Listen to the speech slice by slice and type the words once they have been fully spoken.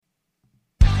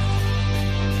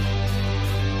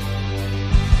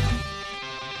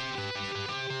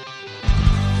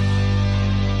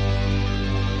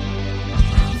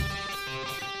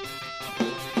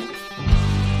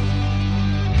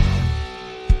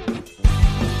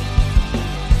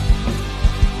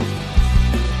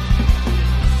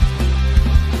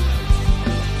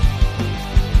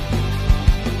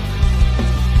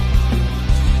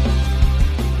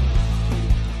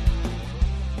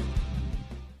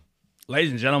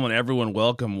Ladies and gentlemen, everyone,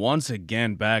 welcome once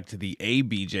again back to the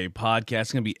ABJ podcast.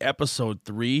 It's going to be episode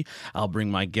 3. I'll bring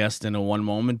my guest in one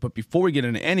moment. But before we get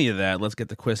into any of that, let's get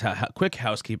the quick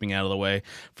housekeeping out of the way.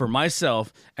 For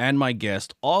myself and my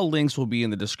guest, all links will be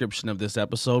in the description of this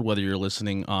episode, whether you're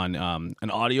listening on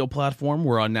an audio platform.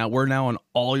 We're now on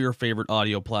all your favorite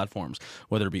audio platforms,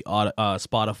 whether it be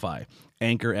Spotify,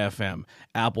 Anchor FM,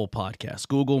 Apple Podcasts,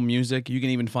 Google Music. You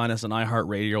can even find us on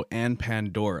iHeartRadio and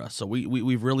Pandora. So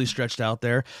we've really stretched out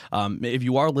there. If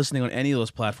you are listening on any of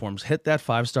those platforms, hit that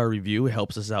 5-star review. It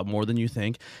helps us out more than you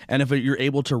think. And if you're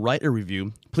able to write a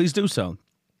review, please do so.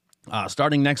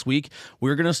 Starting next week,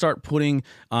 we're going to start putting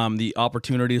the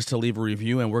opportunities to leave a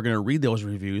review, and we're going to read those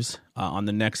reviews on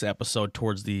the next episode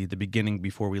towards the beginning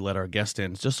before we let our guest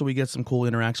in, just so we get some cool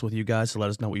interaction with you guys to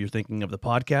let us know what you're thinking of the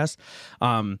podcast.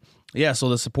 So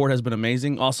the support has been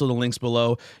amazing. Also, the links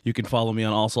below, you can follow me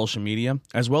on all social media,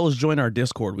 as well as join our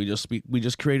Discord. We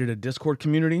just created a Discord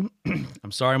community.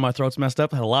 I'm sorry, my throat's messed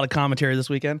up. I had a lot of commentary this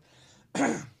weekend.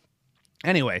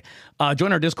 Anyway,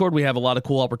 join our Discord. We have a lot of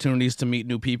cool opportunities to meet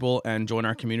new people and join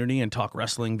our community and talk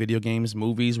wrestling, video games,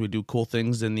 movies. We do cool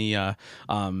things in the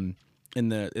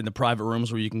private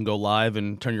rooms where you can go live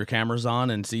and turn your cameras on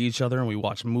and see each other, and we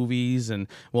watch movies and,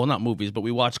 well, not movies, but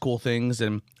we watch cool things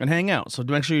and hang out. So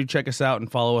make sure you check us out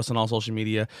and follow us on all social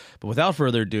media. But without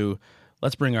further ado,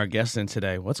 let's bring our guest in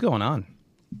today. What's going on?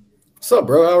 What's up,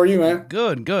 bro? How are you, man?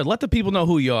 Good. Let the people know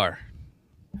who you are.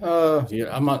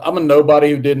 I'm a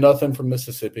nobody who did nothing from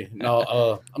Mississippi.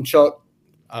 No, I'm Chuck.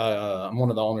 I'm one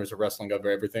of the owners of Wrestling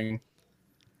Over Everything.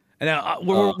 And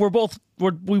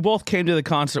we both came to the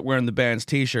concert wearing the band's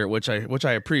T-shirt, which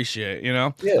I appreciate. You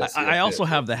know, yes, I also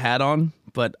have the hat on,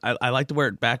 but I like to wear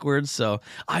it backwards. So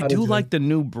I do like the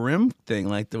new brim thing,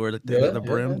 like the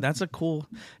brim. That's a cool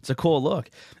look.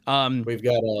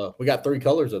 We got 3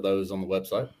 colors of those on the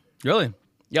website. Really?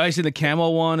 Yeah, I see the camo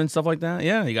one and stuff like that.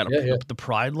 Yeah, you got the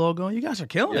Pride logo. You guys are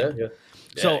killing it.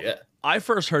 So I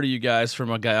first heard of you guys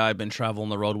from a guy I've been traveling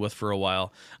the road with for a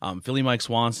while. Philly Mike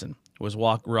Swanson was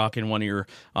rocking one of your,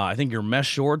 I think your mesh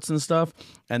shorts and stuff.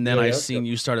 And then I seen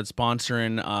you started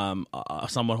sponsoring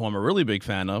someone who I'm a really big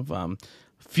fan of.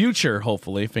 Future,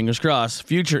 hopefully, fingers crossed,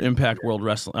 future Impact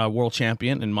World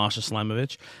Champion in Masha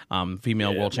Slamovich,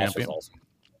 female world champion.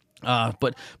 Awesome.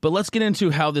 But let's get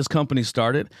into how this company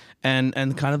started and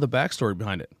kind of the backstory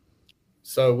behind it.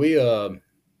 So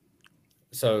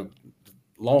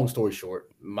long story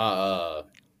short, I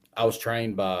was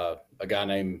trained by a guy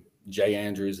named Jay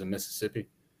Andrews in Mississippi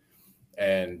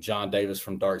and John Davis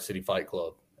from Dark City Fight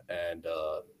Club. And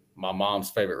my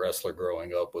mom's favorite wrestler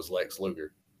growing up was Lex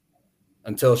Luger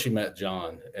until she met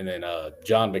John. And then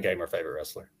John became her favorite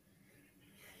wrestler.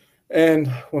 And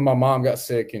when my mom got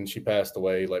sick and she passed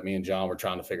away, like, me and John were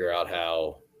trying to figure out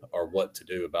how or what to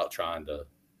do about trying to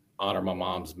honor my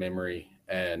mom's memory.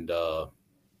 And a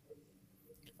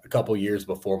couple of years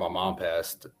before my mom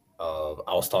passed,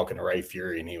 I was talking to Ray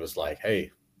Fury, and he was like, "Hey,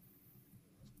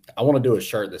 I want to do a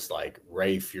shirt that's like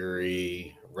Ray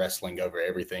Fury Wrestling Over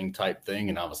Everything type thing."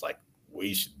 And I was like,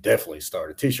 "We should definitely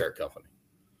start a T-shirt company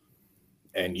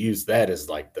and use that as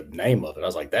like the name of it." I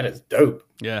was like, "That is dope."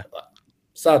 Yeah.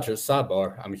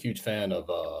 Sidebar, I'm a huge fan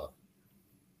of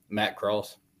Matt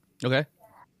Cross. Okay.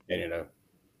 And,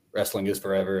 Wrestling is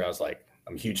Forever. I was like,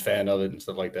 I'm a huge fan of it and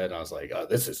stuff like that. And I was like,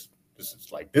 this is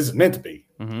meant to be.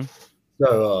 Mm-hmm.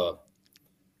 So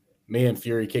me and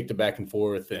Fury kicked it back and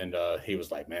forth, and he was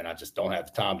like, "Man, I just don't have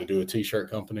the time to do a T-shirt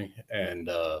company." And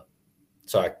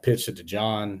so I pitched it to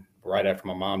John right after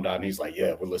my mom died, and he's like,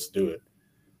 "Yeah, well, let's do it."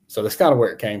 So that's kind of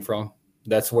where it came from.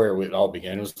 That's where it all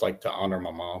began. It was like to honor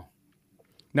my mom.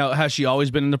 Now, has she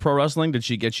always been into pro wrestling? Did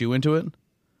she get you into it?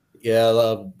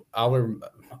 Yeah,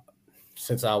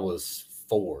 since I was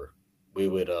 4, we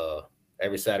would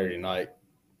every Saturday night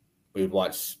we would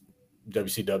watch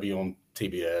WCW on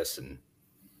TBS, and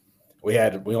we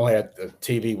only had a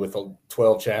TV with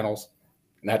 12 channels,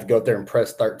 and I had to go up there and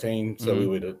press 13. So we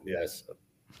would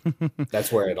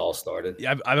that's where it all started.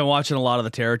 Yeah, I've been watching a lot of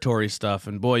the territory stuff,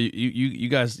 and boy, you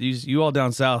guys, you all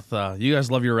down south, you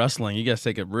guys love your wrestling. You guys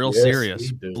take it real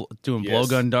serious, doing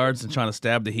blowgun darts and trying to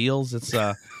stab the heels. It's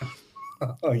oh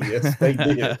yes, they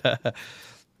did.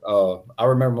 I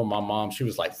remember my mom. She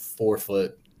was like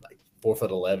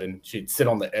 4'11". She'd sit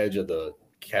on the edge of the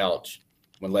couch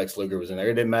when Lex Luger was in there.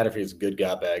 It didn't matter if he was a good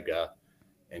guy, bad guy.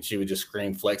 and she would just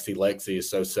scream, "Flexi Lexi is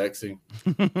so sexy."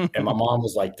 And my mom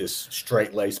was like this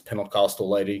straight laced Pentecostal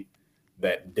lady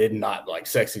that did not like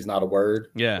sexy's not a word.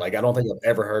 Yeah. Like I don't think I've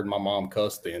ever heard my mom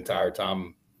cuss the entire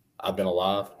time I've been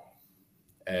alive.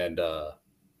 And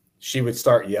she would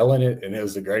start yelling it, and it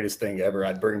was the greatest thing ever.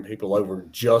 I'd bring people over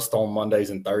just on Mondays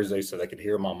and Thursdays so they could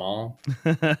hear my mom.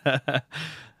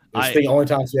 It's the only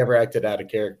time she ever acted out of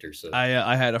character. So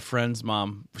I had a friend's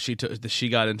mom. She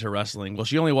got into wrestling. Well,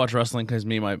 she only watched wrestling because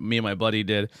me and my buddy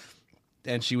did,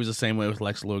 and she was the same way with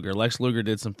Lex Luger. Lex Luger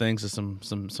did some things to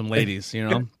some ladies, you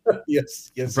know.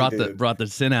 yes, brought the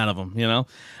sin out of them, you know.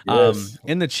 Yes.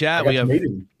 In the chat we have.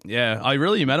 Yeah, oh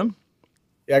really? You met him?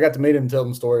 Yeah, I got to meet him, tell him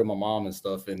the story of my mom and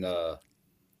stuff, and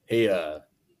he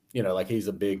you know, like he's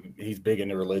big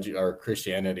into religion or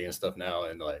Christianity and stuff now,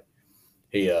 and like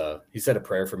he said a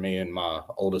prayer for me and my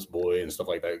oldest boy and stuff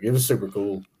like that. It was super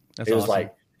cool. That's it was awesome.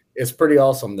 like it's pretty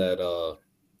awesome that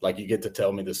like you get to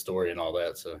tell me this story and all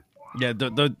that. So yeah,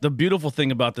 the beautiful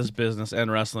thing about this business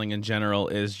and wrestling in general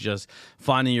is just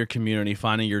finding your community,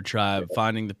 finding your tribe,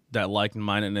 finding that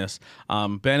like-mindedness.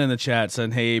 Ben in the chat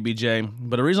said, "Hey ABJ,"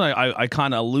 but the reason I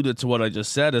kind of alluded to what I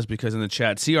just said is because in the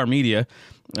chat, CR Media,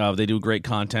 they do great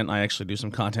content. I actually do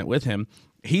some content with him.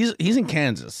 He's in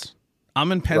Kansas.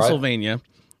 I'm in Pennsylvania. Right.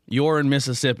 You're in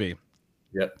Mississippi.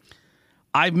 Yep.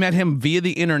 I met him via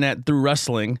the internet through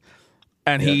wrestling.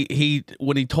 And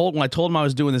when I told him I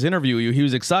was doing this interview with you, he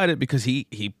was excited because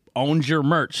he owns your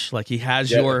merch. Like he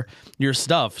has your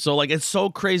stuff. So like it's so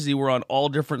crazy. We're on all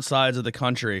different sides of the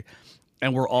country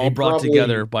and we're all brought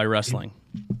together by wrestling.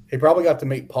 He probably got to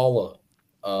meet Paula.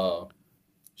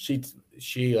 She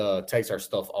takes our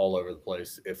stuff all over the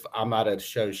place. If I'm at a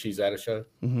show, she's at a show.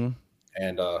 Mm-hmm.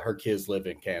 And her kids live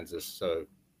in Kansas. So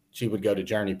she would go to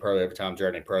Journey Pro every time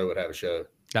Journey Pro would have a show.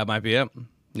 That might be it.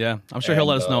 Yeah, I'm sure he'll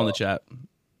let us know in the chat.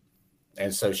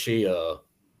 And so she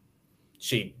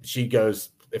goes.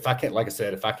 If I can't, like I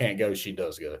said, if I can't go, she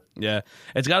does go. Yeah,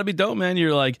 it's got to be dope, man.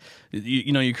 You're like,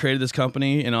 you know, you created this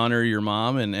company in honor of your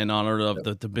mom and in honor of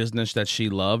the business that she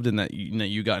loved and that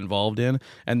you got involved in.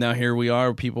 And now here we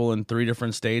are, people in 3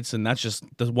 different states, and that's just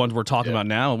the ones we're talking about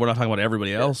now. We're not talking about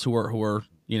everybody else who are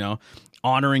you know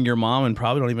honoring your mom and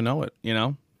probably don't even know it. You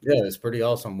know. Yeah, it's pretty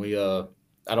awesome. We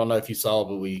I don't know if you saw,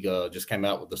 but we just came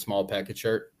out with the small package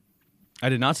shirt. I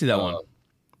did not see that one. All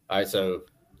right, so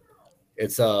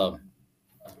it's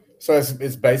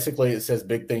basically it says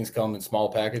big things come in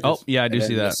small packages. Oh yeah, I do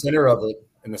see that.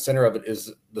 In the center of it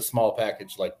is the small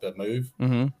package, like the move.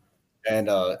 Mm-hmm. And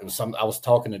it was I was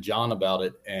talking to John about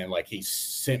it, and like he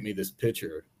sent me this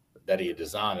picture that he had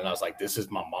designed, and I was like, "This is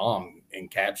my mom,"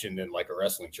 captioned in like a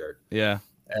wrestling shirt. Yeah,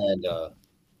 and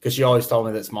because she always told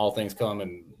me that small things come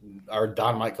and our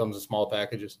dynamite comes in small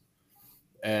packages,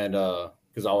 and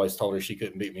because I always told her she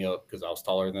couldn't beat me up because I was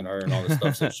taller than her and all this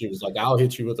stuff. So she was like, "I'll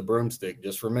hit you with a broomstick.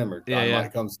 Just remember,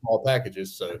 dynamite comes in small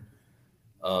packages." So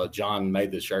John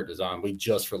made the shirt design. We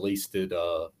just released it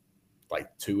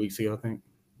like 2 weeks ago, I think.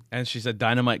 And she said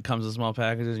dynamite comes in small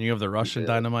packages, and you have the Russian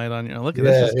dynamite on you. Look at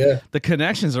this. The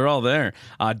connections are all there.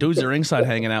 Dudes at ringside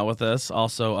hanging out with us.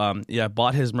 Also,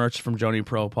 bought his merch from Joni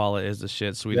Pro. Paula is the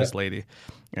shit, sweetest lady.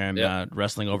 And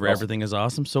wrestling over everything is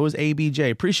awesome. So is ABJ.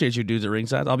 Appreciate you, dudes at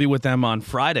ringside. I'll be with them on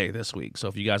Friday this week. So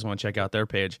if you guys want to check out their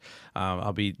page,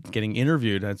 I'll be getting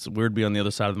interviewed. It's weird to be on the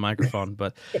other side of the microphone.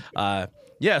 But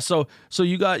yeah, so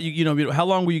you got, you know, how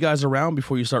long were you guys around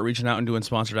before you start reaching out and doing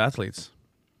sponsored athletes?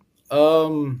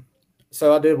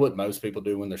 So I did what most people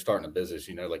do when they're starting a business,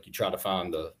 you know, like you try to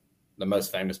find the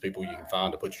most famous people you can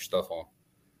find to put your stuff on.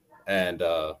 And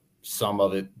some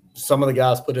of the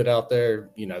guys put it out there,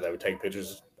 you know, they would take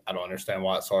pictures. I don't understand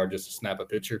why it's hard just to snap a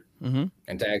picture and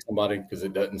tag somebody because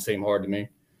it doesn't seem hard to me.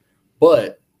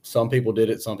 But some people did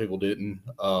it, some people didn't.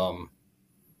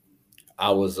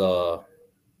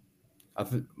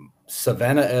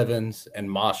 Savannah Evans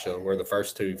and Masha were the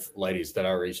first 2 ladies that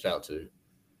I reached out to.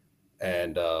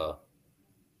 And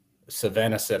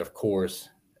Savannah said, of course,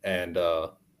 and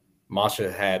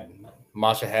Masha had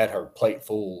her plate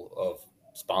full of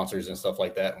sponsors and stuff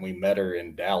like that, and we met her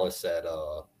in Dallas at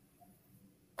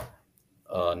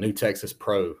New Texas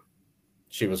Pro.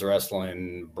 She was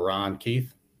wrestling Brian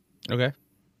Keith. Okay.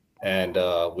 And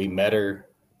we met her.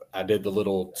 I did the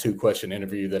little 2-question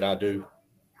interview that I do.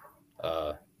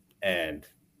 And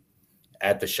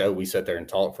at the show, we sat there and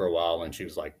talked for a while, and she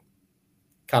was like,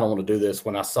 kind of want to do this.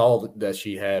 When I saw that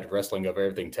she had Wrestling of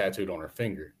Everything tattooed on her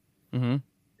finger,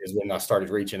 is when I started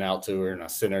reaching out to her, and I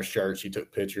sent her shirts. She took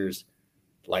pictures.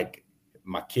 Like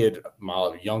my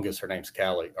youngest, her name's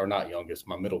Callie, or not youngest,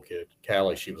 my middle kid,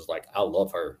 Callie. She was like, I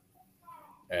love her.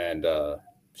 And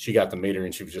she got to meet her,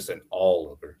 and she was just in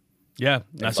awe of her. Yeah,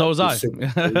 And so was I. super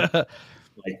sweet.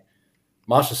 Like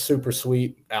Masha's super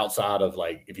sweet outside of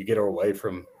like if you get her away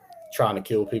from trying to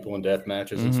kill people in death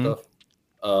matches and stuff.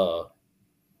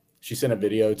 She sent a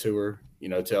video to her,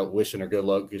 wishing her good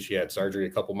luck because she had surgery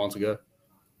a couple months ago.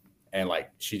 And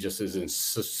like she just is in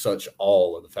such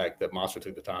awe of the fact that Masha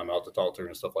took the time out to talk to her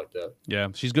and stuff like that. Yeah,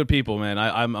 she's good people, man.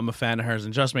 I'm a fan of hers,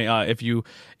 and trust me, if you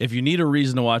need a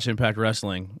reason to watch Impact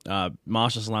Wrestling,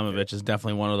 Masha Slamovich is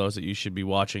definitely one of those that you should be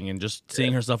watching, and just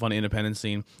seeing her stuff on the independent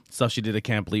scene, stuff she did at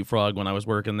Camp Leapfrog when I was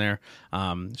working there.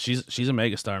 She's a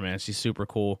megastar, man. She's super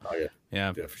cool. Oh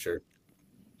yeah, for sure.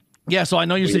 Yeah, so I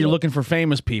know you said you're looking for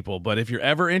famous people, but if you're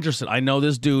ever interested, I know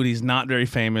this dude, he's not very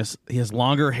famous. He has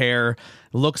longer hair,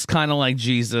 looks kind of like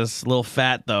Jesus, a little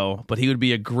fat though, but he would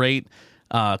be a great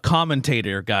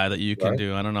commentator guy that you can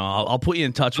do. I don't know. I'll put you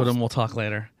in touch with him. We'll talk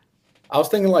later. I was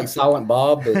thinking like Silent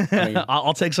Bob, but I mean...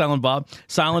 I'll take Silent Bob.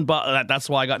 Silent Bob. That's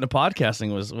why I got into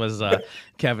podcasting was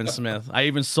Kevin Smith. I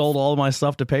even sold all of my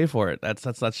stuff to pay for it.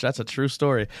 That's a true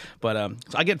story. But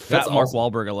I get fat Mark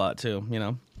Wahlberg a lot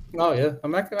too. Oh yeah,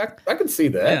 I can see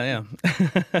that.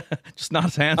 Yeah. Just not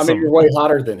as handsome. I mean, you're way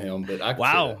hotter than him, but I can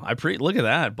see that. Look at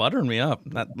that, buttering me up.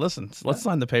 Listen, let's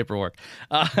sign the paperwork.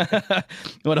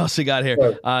 What else you got here?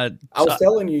 So, I was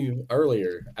telling you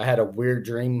earlier, I had a weird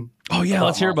dream. Oh yeah,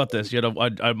 let's hear about this. You had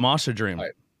a monster dream. All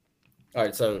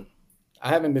right. So I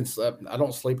haven't been slept. I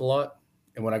don't sleep a lot,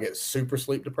 and when I get super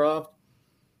sleep deprived,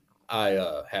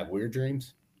 I have weird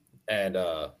dreams. And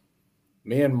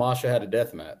me and Masha had a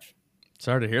death match.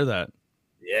 Sorry to hear that.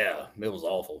 Yeah, it was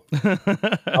awful.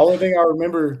 The only thing I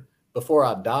remember before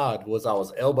I died was I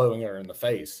was elbowing her in the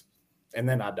face, and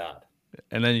then I died.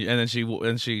 And then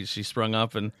she sprung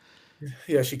up and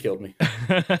yeah, she killed me.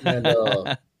 And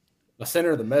I sent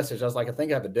her the message. I was like, I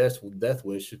think I have a death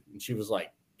wish, and she was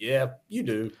like, yeah, you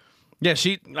do. Yeah,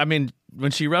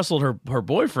 when she wrestled her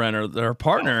boyfriend or her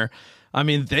partner, I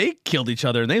mean, they killed each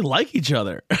other and they like each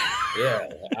other. Yeah,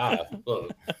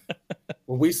 look.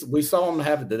 Well, we saw them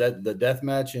have the death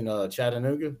match in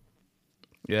Chattanooga.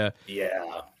 Yeah. It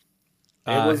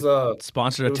was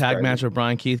sponsored a tag match with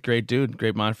Brian Keith. Great dude,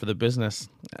 great mind for the business.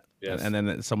 Yes. And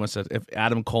then someone said if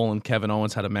Adam Cole and Kevin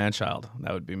Owens had a man-child,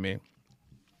 that would be me.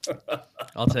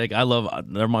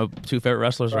 They're my two favorite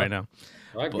wrestlers right now.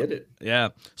 I get it. Yeah.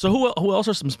 So who else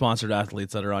are some sponsored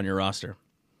athletes that are on your roster?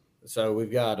 So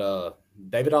we've got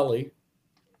David Ali.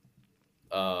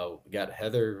 We got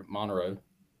Heather Monroe.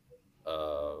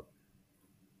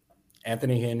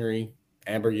 Anthony Henry,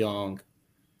 Amber Young,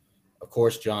 of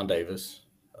course, John Davis,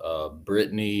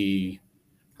 Brittany,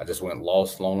 I just went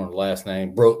lost on her last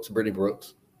name, Brittany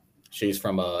Brooks. She's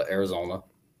from Arizona.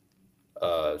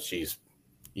 She's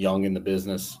young in the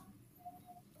business.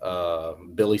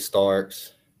 Billy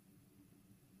Starks,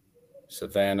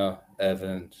 Savannah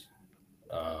Evans,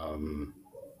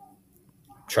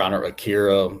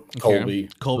 Akira, Colby.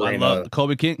 I love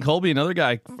Colby King. Colby, another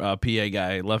guy, PA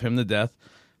guy. Love him to death.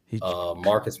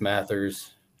 Marcus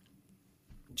Mathers,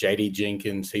 JD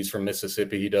Jenkins. He's from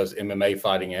Mississippi. He does MMA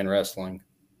fighting and wrestling.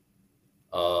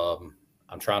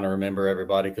 I'm trying to remember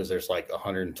everybody because there's like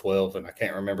 112 and I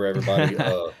can't remember everybody.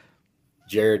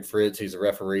 Jared Fritz, he's a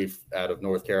referee out of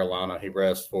North Carolina. He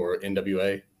refs for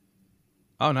NWA.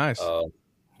 Oh, nice.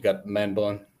 Got Man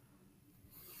Bun.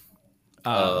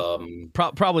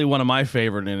 Probably one of my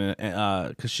favorite in it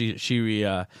because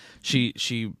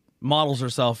she models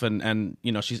herself and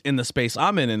she's in the space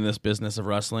I'm in this business of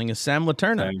wrestling is Sam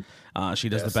Laterna. She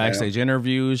does the backstage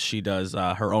interviews. She does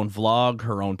her own vlog,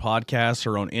 her own podcast,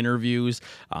 her own interviews,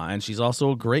 and she's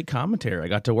also a great commentator. I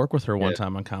got to work with her one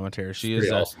time on commentary. She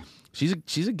is awesome.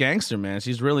 She's a gangster, man.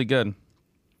 She's really good.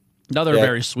 Another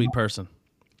very sweet person.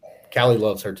 Callie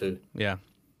loves her too. Yeah.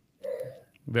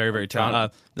 Very, very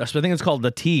talented. I think it's called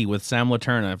The T with Sam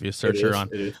Laterna. If you search her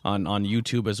on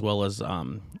YouTube as well as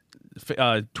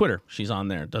Twitter, she's on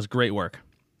there. Does great work.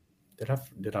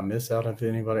 Did I miss out on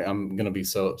anybody? I'm gonna be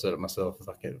so upset at myself if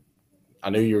I can't. I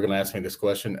knew you were gonna ask me this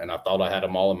question, and I thought I had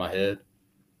them all in my head.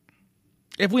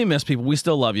 If we miss people, we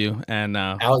still love you. And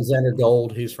Alexander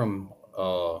Gold, he's from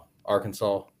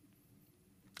Arkansas.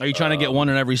 Are you trying to get one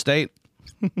in every state?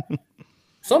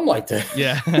 Something like that.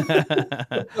 Yeah.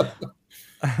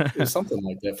 Something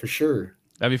like that for sure.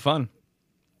 That'd be fun.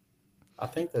 I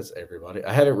think that's everybody.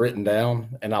 I had it written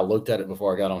down and I looked at it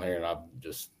before I got on here and I'm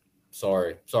just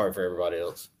sorry for everybody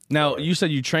else. Now you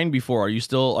said you trained before. Are you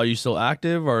still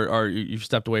active or you've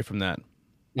stepped away from that?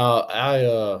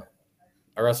 I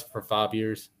wrestled for 5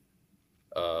 years.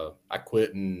 I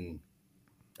quit in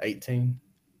 18,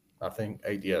 I think.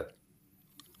 8, yeah.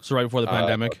 So right before the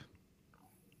pandemic?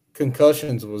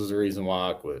 Concussions was the reason why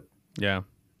I quit. Yeah.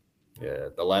 Yeah,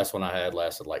 the last one I had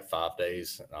lasted like 5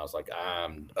 days, and I was like,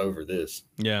 I'm over this.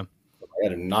 Yeah. I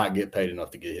did not get paid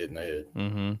enough to get hit in the head.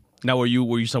 Mm-hmm. Now, were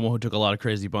you someone who took a lot of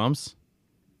crazy bumps?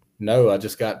 No, I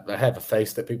have a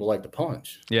face that people like to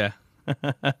punch. Yeah.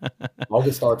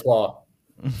 August Artois.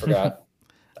 Forgot.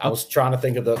 I was trying to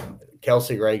think of the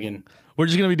Kelsey Reagan. We're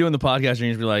just gonna be doing the podcast, and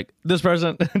you're gonna be like, "This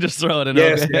person," just throw it in.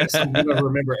 Yes, Okay. yes. I'm gonna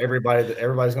remember everybody.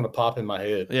 Everybody's gonna pop in my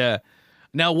head. Yeah.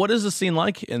 Now, what is the scene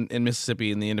like in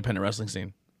Mississippi in the independent wrestling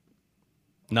scene?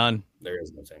 None. There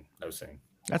is no scene. No scene.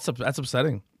 That's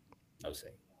upsetting. No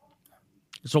scene.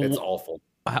 So It's awful.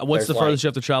 What's the furthest you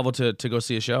have to travel to go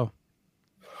see a show?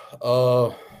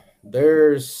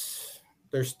 There's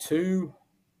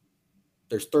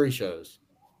three shows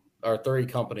or three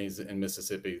companies in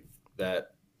Mississippi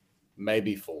that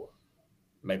maybe four.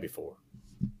 There's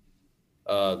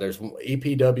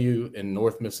EPW in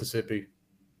North Mississippi.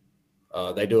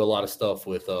 They do a lot of stuff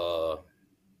with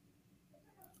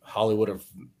Hollywood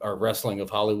or wrestling of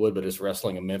Hollywood, but it's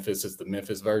wrestling of Memphis. It's the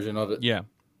Memphis version of it. Yeah.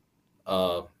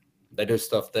 They do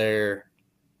stuff there.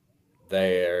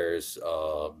 There's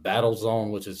Battle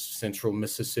Zone, which is Central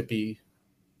Mississippi.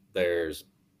 There's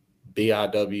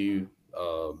BIW,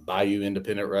 Bayou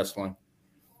Independent Wrestling.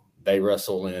 They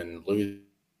wrestle in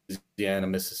Louisiana,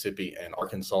 Mississippi, and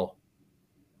Arkansas.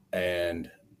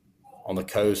 And on the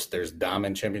coast, there's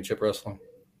Diamond Championship Wrestling.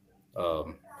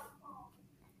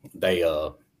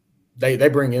 They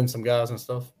bring in some guys and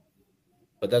stuff,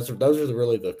 but those are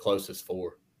really the closest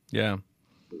four. Yeah.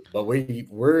 But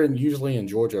we're usually in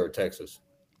Georgia or Texas.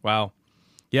 Wow.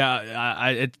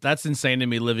 Yeah, that's insane to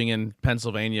me living in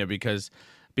Pennsylvania because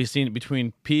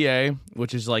between PA,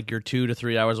 which is like you're 2 to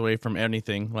 3 hours away from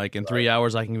anything. Like in 3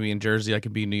 hours, I can be in Jersey, I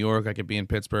could be in New York, I could be in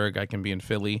Pittsburgh, I can be in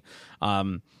Philly.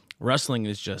 Wrestling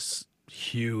is just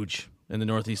huge in the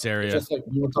Northeast area. Just like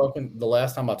you were talking the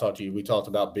last time I talked to you, we talked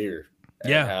about beer.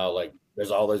 And how like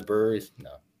there's all those breweries.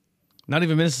 No, not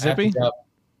even Mississippi.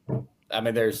 I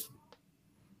mean, there's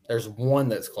one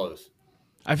that's close.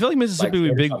 I feel like Mississippi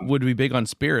would be big on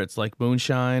spirits like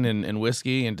moonshine and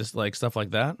whiskey and just like stuff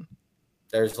like that.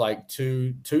 There's like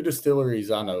two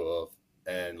distilleries I know of,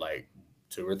 and like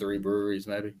 2 or 3 breweries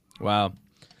maybe. Wow.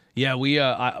 Yeah,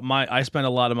 I spent a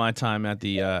lot of my time at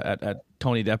the at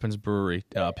Tony Deppin's brewery,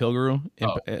 Pilgrim.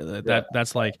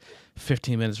 That's like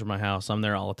 15 minutes from my house. I'm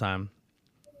there all the time.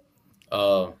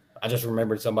 I just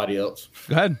remembered somebody else.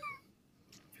 Go ahead.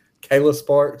 Kayla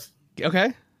Sparks.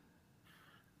 Okay.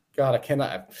 God, I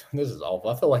cannot. This is awful.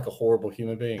 I feel like a horrible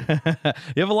human being. You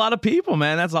have a lot of people,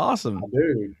 man. That's awesome. I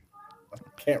do. I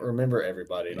can't remember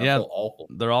everybody. And I feel awful.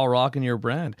 They're all rocking your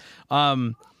brand.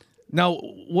 Now,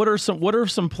 what are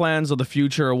some plans of the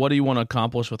future, or what do you want to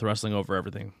accomplish with Wrestling Over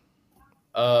Everything?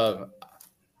 So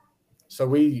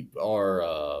we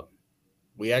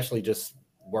actually just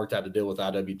worked out a deal with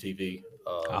IWTV.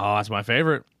 That's my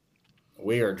favorite.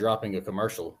 We are dropping a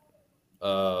commercial.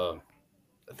 I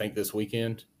think this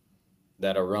weekend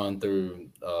that'll run through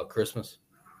Christmas.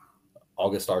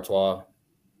 August Artois,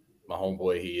 my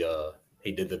homeboy,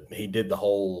 he did the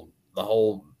whole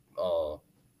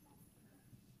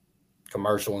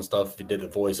commercial and stuff. He did the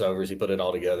voiceovers. He put it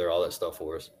all together, all that stuff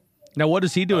for us. Now, what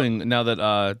is he doing now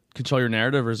that Control Your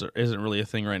Narrative isn't really a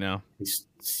thing right now? He's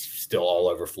still all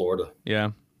over Florida.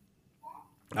 Yeah.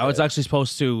 I was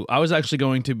actually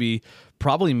going to be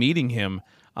probably meeting him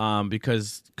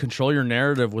because Control Your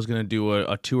Narrative was going to do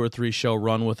a 2 or 3 show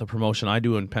run with a promotion I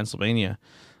do in Pennsylvania.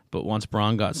 But once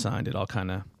Braun got signed, it all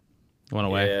kind of went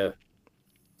away.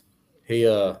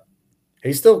 Yeah.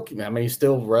 He's still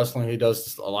wrestling. He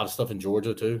does a lot of stuff in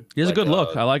Georgia too. He has a good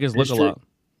look. I like his look a lot.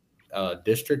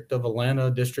 District of Atlanta,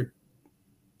 I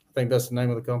think that's the name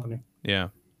of the company. Yeah.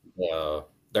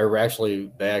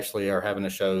 They actually are having a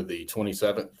show the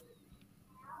 27th.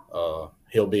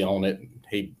 He'll be on it.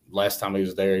 Last time he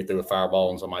was there, he threw a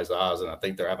fireball in somebody's eyes, and I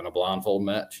think they're having a blindfold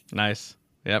match. Nice.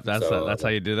 Yep, that's how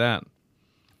you do that.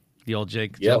 The old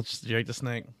Jake the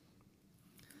Snake.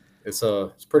 It's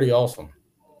pretty awesome.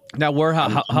 Now,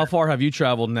 how far have you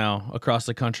traveled now across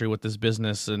the country with this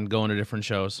business and going to different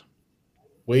shows?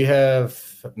 We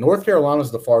have North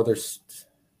Carolina's the farthest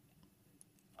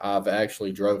I've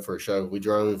actually drove for a show. We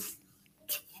drove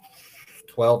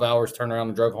 12 hours, turned around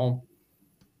and drove home.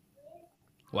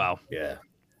 Wow. Yeah.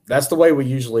 That's the way we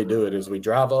usually do it is we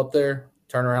drive up there,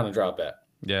 turn around and drive back.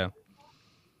 Yeah.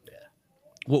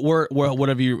 What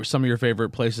have some of your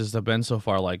favorite places have been so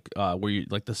far? Like, where you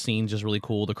like the scene's just really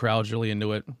cool, the crowd's really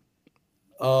into it.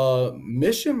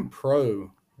 Mission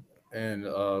Pro and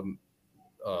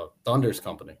Thunder's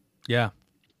company. Yeah,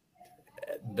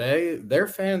 their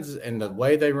fans and the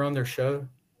way they run their show,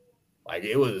 like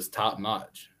it was top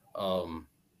notch.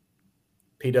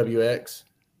 PWX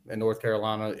in North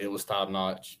Carolina. It was top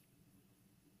notch.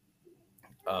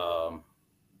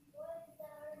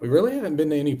 We really haven't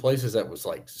been to any places that was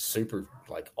like super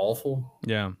like awful.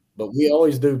 Yeah. But we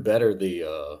always do better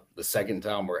the second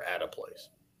time we're at a place.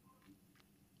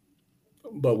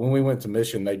 But when we went to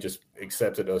Mission, they just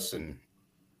accepted us and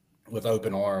with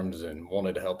open arms and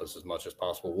wanted to help us as much as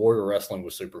possible. Warrior Wrestling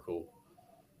was super cool.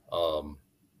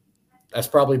 That's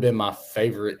probably been my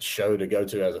favorite show to go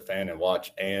to as a fan and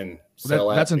watch and sell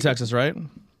out. That's in Texas, right?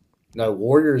 No,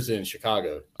 Warriors in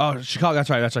Chicago. Oh, Chicago. That's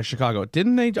right. That's right. Chicago.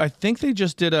 Didn't they? I think they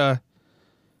just did a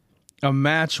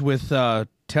match with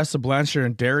Tessa Blanchard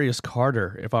and Darius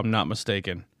Carter, if I'm not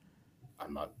mistaken.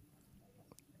 I'm not.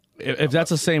 If that's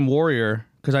the same Warrior,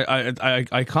 because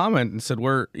I comment and said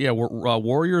we're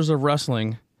Warriors of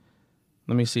Wrestling.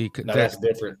 Let me see. No, that's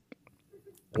different.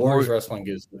 Warriors Wrestling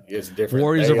is different.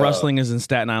 Warriors of Wrestling is in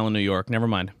Staten Island, New York. Never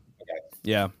mind. Okay.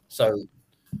 Yeah. So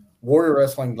Warrior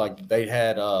Wrestling, like they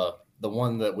had the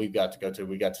one that we got to go to.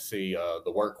 We got to see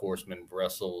the Workhorsemen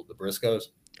wrestle the Briscoes.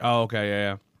 Oh, okay.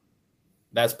 Yeah.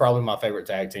 That's probably my favorite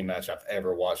tag team match I've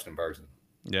ever watched in person.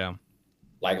 Yeah.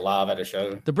 Like live at a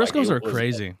show. The Briscoes are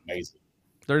crazy. Amazing.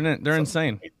 They're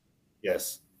insane.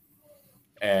 Yes.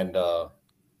 And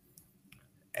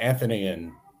Anthony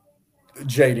and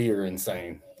JD are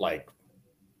insane. Like,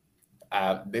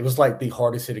 it was like the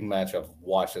hardest hitting match I've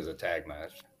watched as a tag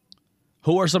match.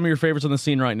 Who are some of your favorites on the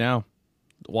scene right now?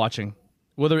 Watching,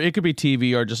 whether it could be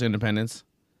TV or just independents.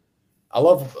 I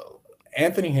love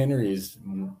Anthony Henry. Is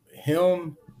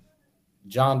him,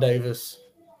 John Davis,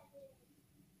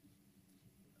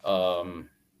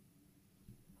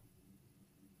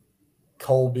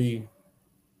 Colby,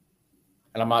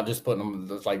 and I'm not just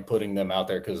putting them out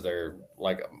there because they're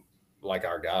like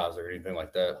our guys or anything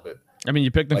like that. But I mean, you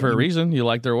picked them for a reason. You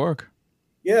like their work.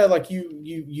 Yeah, like you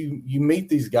meet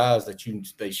these guys that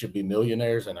they should be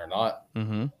millionaires and they're not.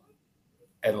 Mm-hmm.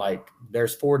 And like,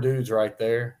 there's 4 dudes right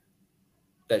there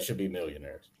that should be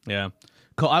millionaires. Yeah.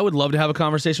 I would love to have a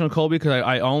conversation with Colby because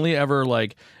I only ever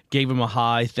like gave him a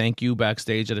hi, thank you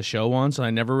backstage at a show once, and I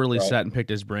never really sat and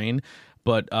picked his brain.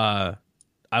 But I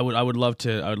would love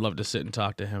to sit and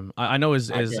talk to him. I know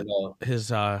his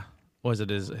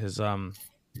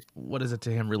what is it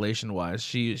to him relation wise?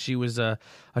 She was a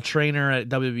trainer at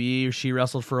WWE. She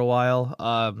wrestled for a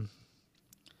while.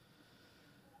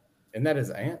 Isn't that his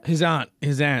aunt? His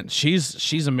aunt.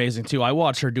 She's amazing too. I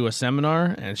watched her do a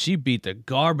seminar and she beat the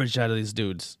garbage out of these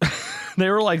dudes. They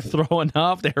were like throwing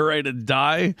up. They were ready to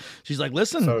die. She's like,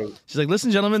 listen,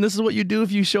 gentlemen, this is what you do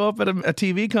if you show up at a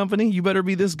TV company. You better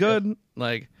be this good. Yeah.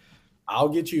 Like, I'll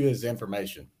get you his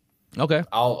information. Okay.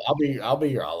 I'll be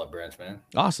your olive branch, man.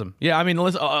 Awesome. Yeah, I mean,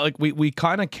 like we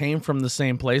kind of came from the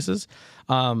same places,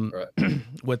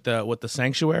 with the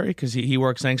sanctuary because he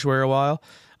worked sanctuary a while,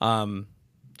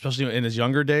 especially in his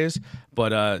younger days.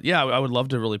 But yeah, I would love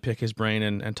to really pick his brain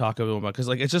and talk to him about because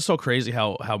like it's just so crazy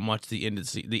how much the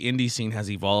indie scene has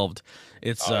evolved.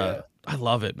 It's I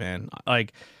love it, man.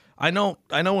 Like. I know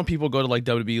when people go to like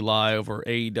WWE Live or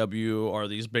AEW or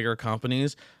these bigger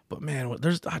companies, but man,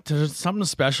 there's something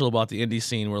special about the indie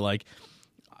scene where like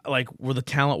where the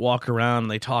talent walk around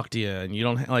and they talk to you and you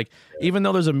don't like, even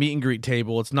though there's a meet and greet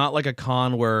table, it's not like a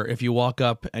con where if you walk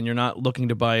up and you're not looking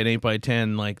to buy an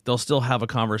 8x10, like they'll still have a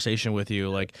conversation with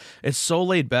you. Like it's so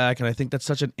laid back. And I think that's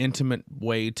such an intimate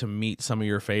way to meet some of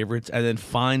your favorites and then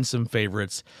find some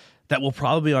favorites that will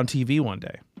probably be on TV one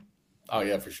day. Oh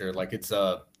yeah, for sure. Like it's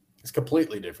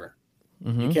completely different.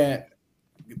 Mm-hmm. You can't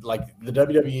like the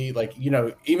WWE, like, you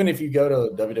know, even if you go to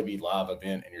a WWE Live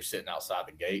event and you're sitting outside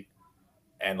the gate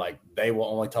and like they will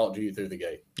only talk to you through the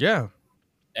gate. Yeah.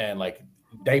 And like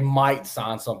they might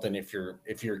sign something if you're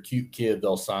a cute kid,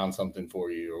 they'll sign something for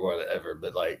you or whatever.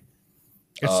 But like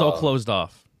it's so closed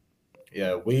off.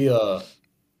 Yeah, we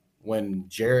when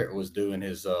Jarrett was doing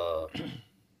his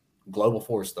Global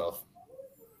Force stuff,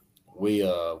 we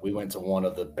went to one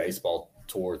of the baseball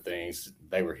tour things.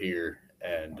 They were here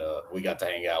and we got to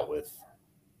hang out with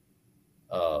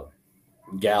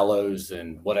Gallows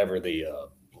and whatever the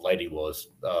lady was,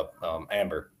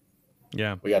 Amber.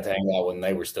 Yeah, we got to hang out when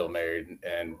they were still married,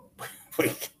 and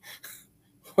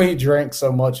we drank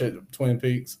so much at Twin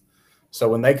Peaks. So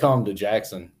when they come to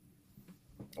Jackson,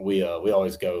 we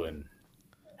always go and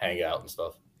hang out and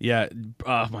stuff. Yeah.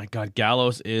 Oh my God,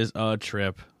 Gallows is a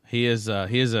trip. He is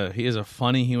a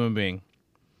funny human being.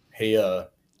 He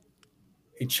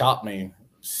chopped me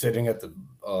sitting at the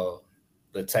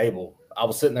table. I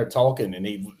was sitting there talking, and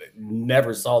he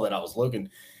never saw that I was looking.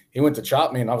 He went to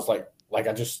chop me, and I was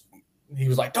he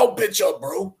was like, "Don't bitch up,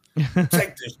 bro.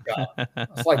 Take this guy." I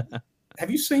was like,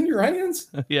 have you seen your hands?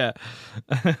 Yeah.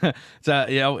 So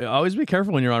yeah, always be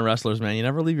careful when you're on wrestlers, man. You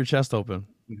never leave your chest open.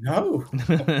 No.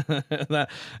 That's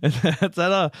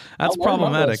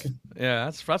problematic. Yeah,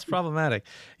 that's problematic.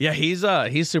 Yeah, he's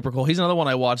super cool. He's another one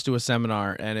I watched do a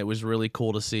seminar, and it was really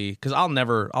cool to see because I'll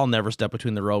never step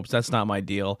between the ropes. That's not my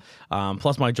deal.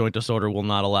 Plus, my joint disorder will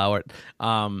not allow it.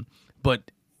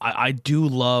 But I do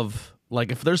love,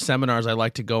 like, if there's seminars, I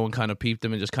like to go and kind of peep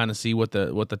them and just kind of see what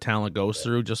the talent goes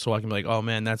through, just so I can be like, oh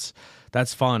man, that's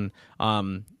fun.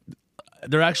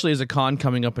 There actually is a con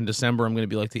coming up in December I'm going to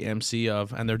be like the MC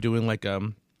of, and they're doing like a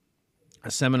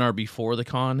seminar before the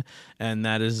con, and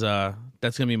that's going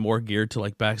to be more geared to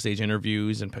like backstage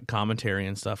interviews and commentary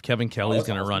and stuff. Kevin Kelly's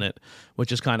going to run it,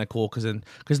 which is kind of cool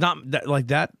because not that, like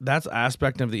that's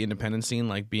aspect of the independent scene,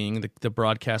 like being the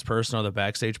broadcast person or the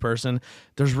backstage person.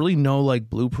 There's really no like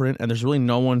blueprint, and there's really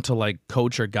no one to like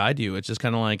coach or guide you. It's just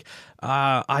kind of like,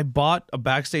 I bought a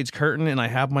backstage curtain and I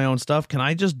have my own stuff. Can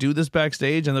I just do this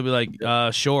backstage? And they'll be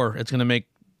like, sure. It's going to make,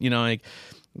 like,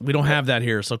 we don't have that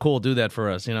here. So cool. Do that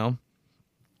for us,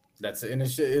 That's it. And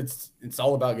it's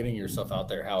all about getting yourself out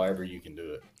there however you can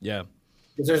do it. Yeah.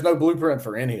 Because there's no blueprint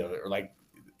for any of it. Or like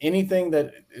anything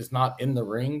that is not in the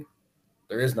ring,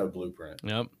 there is no blueprint.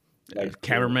 Yep. Like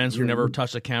cameramen who never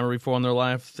touched a camera before in their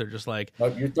life, they're just like,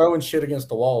 you're throwing shit against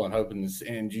the wall and hoping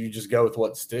and you just go with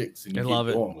what sticks and you keep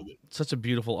going with it. It's such a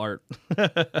beautiful art.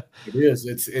 It is.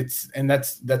 It's and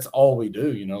that's all we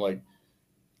do,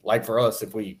 like for us,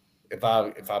 if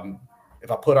I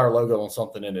put our logo on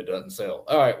something and it doesn't sell,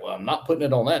 all right, well, I'm not putting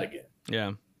it on that again.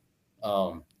 Yeah.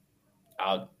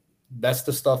 That's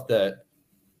the stuff that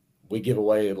we give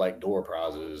away, like door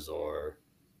prizes, or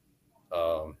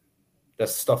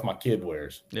that's the stuff my kid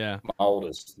wears. Yeah. My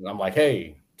oldest. And I'm like,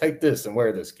 hey, take this and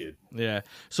wear this, kid. Yeah.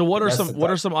 So what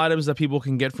are some items that people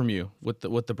can get from you with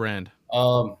the brand?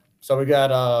 So we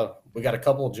got a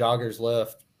couple of joggers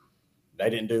left.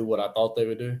 They didn't do what I thought they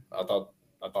would do. I thought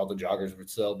the joggers would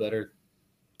sell better.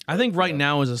 I think right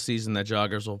now is a season that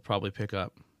joggers will probably pick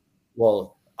up.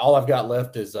 Well, all I've got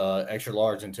left is extra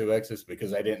large and 2Xs because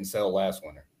they didn't sell last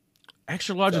winter.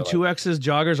 Extra large and 2Xs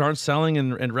joggers aren't selling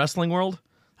in wrestling world?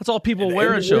 That's all people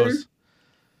wear at shows.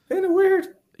 Ain't it weird?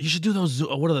 You should do those.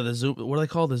 What are they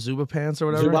called? The Zuba pants or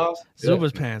whatever?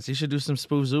 Zuba's pants. You should do some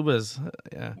spoof Zubas.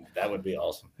 Yeah. That would be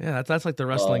awesome. Yeah, that's like the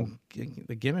wrestling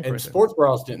the gimmick. And right sports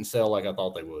bras didn't sell like I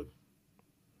thought they would.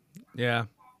 Yeah.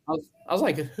 I was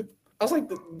like,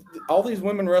 all these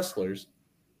women wrestlers,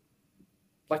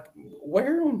 like,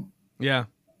 wear them. Yeah.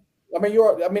 I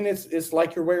mean, it's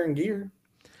like you're wearing gear.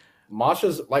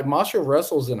 Masha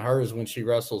wrestles in hers when she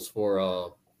wrestles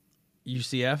for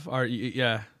UCF or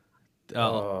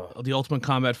the Ultimate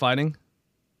Combat Fighting.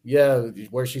 Yeah,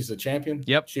 where she's the champion.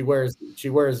 Yep. She wears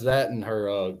that in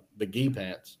her the gi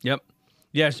pants. Yep.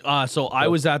 Yes. So I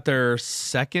was at their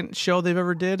second show they've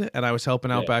ever did, and I was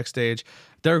helping out backstage.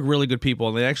 They're really good people,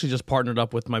 and they actually just partnered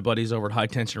up with my buddies over at High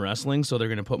Tension Wrestling, so they're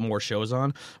going to put more shows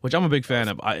on, which I'm a big fan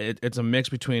of. It's a mix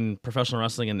between professional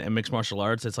wrestling and mixed martial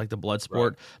arts. It's like the blood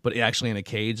sport, but actually in a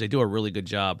cage. They do a really good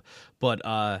job. But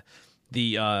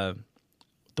the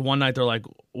one night they're like,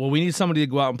 well, we need somebody to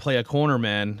go out and play a corner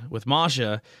man with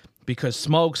Masha because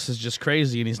Smokes is just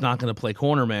crazy, and he's not going to play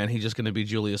corner man. He's just going to be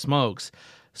Julia Smokes.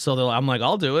 So I'm like,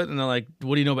 I'll do it. And they're like,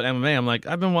 what do you know about MMA? I'm like,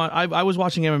 I was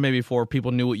watching MMA before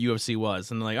people knew what UFC was.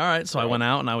 And they're like, all right. So I went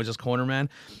out and I was just corner man.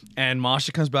 And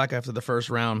Masha comes back after the first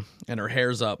round and her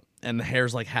hair's up and the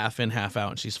hair's like half in, half out.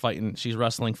 And she's fighting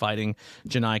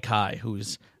Janai Kai,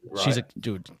 she's a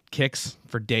dude, kicks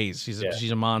for days.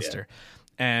 She's a monster.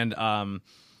 Yeah. And I'm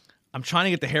trying to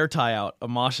get the hair tie out of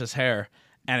Masha's hair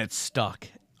and it's stuck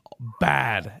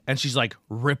bad. And she's like,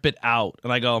 rip it out.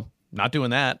 And I go, not doing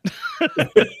that.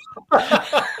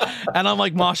 And I'm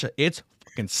like, Masha, it's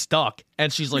fucking stuck.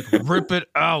 And she's like, rip it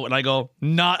out. And I go,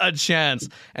 not a chance.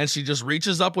 And she just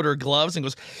reaches up with her gloves and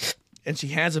goes, and she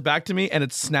hands it back to me and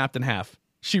it's snapped in half.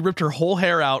 She ripped her whole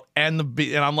hair out and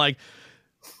I'm like,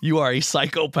 you are a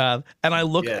psychopath. And I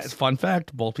look at, fun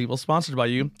fact, both people sponsored by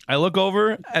you. I look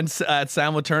over and at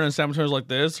Sam Laturn, and Sam Laturn's like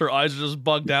this. Her eyes are just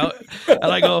bugged out. And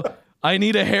I go, I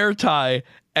need a hair tie.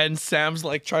 And Sam's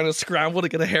like trying to scramble to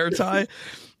get a hair tie.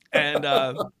 And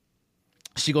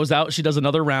she goes out. She does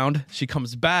another round. She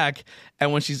comes back.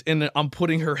 And when she's in it, I'm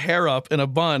putting her hair up in a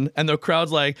bun. And the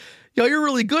crowd's like, yo, you're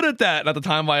really good at that. And at the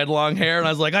time I had long hair. And I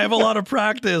was like, I have a lot of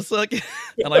practice. Like,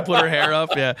 and I put her hair up.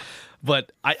 Yeah.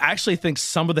 But I actually think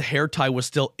some of the hair tie was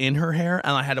still in her hair.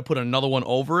 And I had to put another one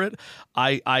over it.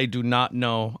 I do not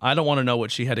know. I don't want to know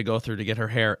what she had to go through to get her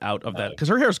hair out of that. Because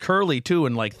her hair's curly too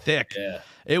and like thick. Yeah.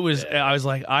 It was, I was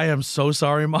like, I am so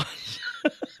sorry, Mom.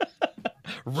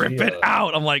 Rip it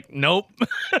out. I'm like, nope.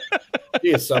 She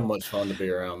is so much fun to be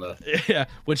around, though. Yeah,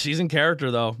 when she's in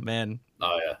character though, man,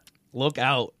 Oh yeah. look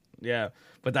out. Yeah.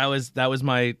 But that was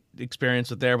my experience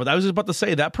with there. But I was just about to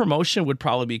say that promotion would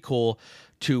probably be cool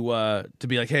to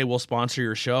be like, hey, we'll sponsor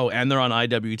your show, and they're on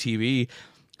IWTV.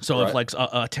 So if like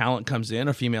a talent comes in,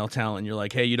 a female talent, and you're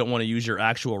like, hey, you don't want to use your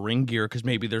actual ring gear because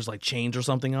maybe there's like chains or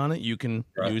something on it, you can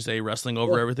use a Wrestling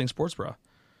Over Everything sports bra.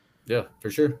 Yeah, for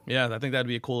sure. Yeah, I think that'd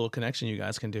be a cool little connection you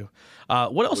guys can do.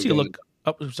 What else do you look?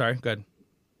 Oh, sorry, go ahead.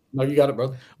 No, you got it,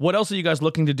 brother. What else are you guys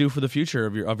looking to do for the future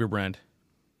of your brand?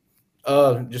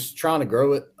 Just trying to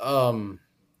grow it.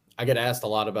 I get asked a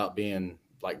lot about being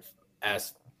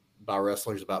asked by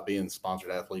wrestlers about being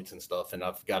sponsored athletes and stuff. And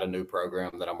I've got a new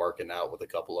program that I'm working out with a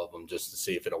couple of them just to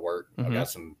see if it'll work. Mm-hmm. I've got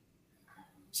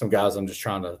some guys I'm just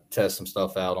trying to test some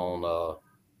stuff out on.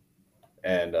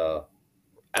 And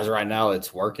as of right now,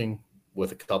 it's working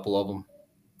with a couple of them.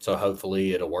 So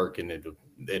hopefully it'll work and it'll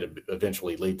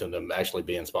eventually lead them to actually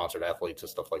being sponsored athletes and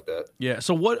stuff like that. Yeah.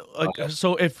 So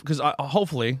because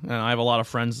hopefully, and I have a lot of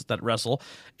friends that wrestle,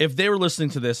 if they were listening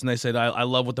to this and they said, I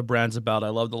love what the brand's about, I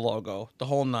love the logo, the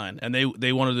whole nine, and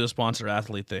they want to do a sponsored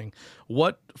athlete thing,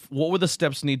 what would the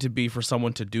steps need to be for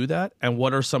someone to do that? And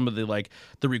what are some of the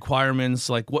the requirements?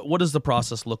 Like what does the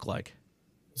process look like?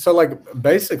 So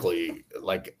basically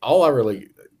all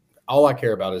I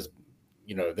care about is,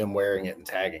 them wearing it and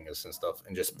tagging us and stuff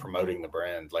and just promoting the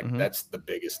brand. Mm-hmm. That's the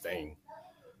biggest thing.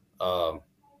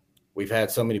 We've had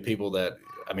so many people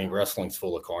wrestling's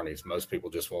full of carnies. Most people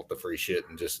just want the free shit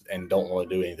and don't want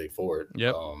to do anything for it.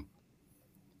 Yep.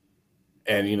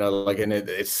 And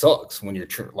it sucks when you're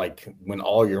when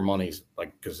all your money's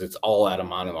cause it's all out of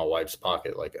mine and my wife's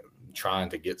pocket, trying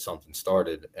to get something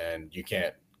started and you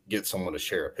can't get someone to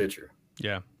share a picture.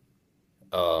 Yeah.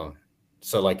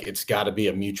 So it's got to be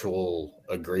a mutual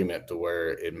agreement to where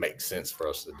it makes sense for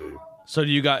us to do. So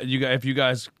do you guys, if you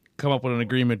guys come up with an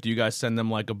agreement, do you guys send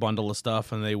them a bundle of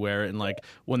stuff and they wear it and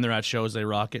when they're at shows they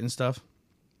rock it and stuff?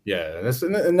 Yeah,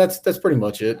 that's pretty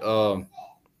much it.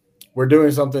 We're doing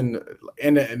something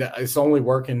and it's only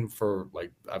working for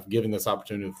I've given this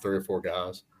opportunity to 3 or 4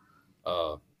 guys.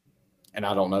 And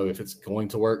I don't know if it's going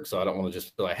to work. So I don't want to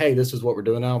just be like, hey, this is what we're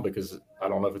doing now, because I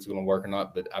don't know if it's going to work or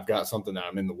not. But I've got something that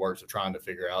I'm in the works of trying to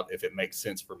figure out if it makes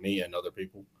sense for me and other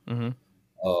people.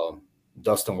 Mm-hmm.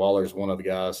 Dustin Waller is one of the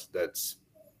guys that's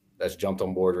jumped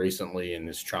on board recently and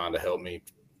is trying to help me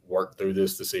work through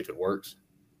this to see if it works.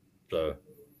 So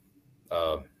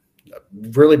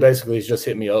really basically he's just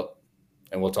hit me up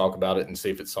and we'll talk about it and see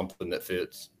if it's something that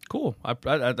fits. Cool. Well,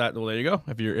 there you go.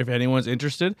 If anyone's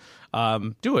interested,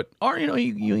 do it. Or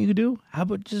you could do. How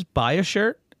about just buy a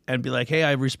shirt and be like, hey,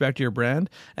 I respect your brand,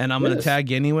 and I'm going to tag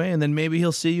you anyway. And then maybe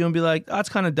he'll see you and be like, oh, that's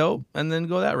kind of dope, and then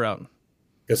go that route.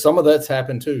 Because some of that's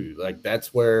happened too.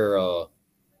 That's where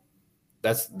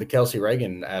that's the Kelsey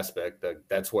Reagan aspect.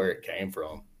 That's where it came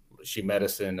from. She met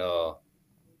us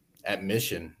at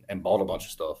Mission and bought a bunch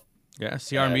of stuff. Yeah,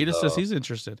 CR Meeta says he's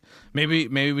interested. Maybe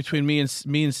between me and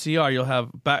CR, you'll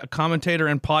have commentator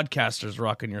and podcasters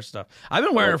rocking your stuff. I've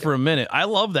been wearing it for a minute. I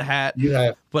love the hat. You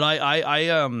have, but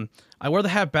I wear the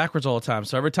hat backwards all the time.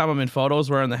 So every time I'm in photos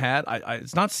wearing the hat,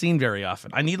 it's not seen very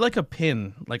often. I need a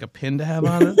pin to have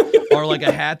on it, or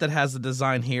a hat that has the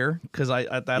design here, because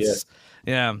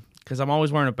because I'm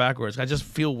always wearing it backwards. I just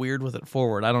feel weird with it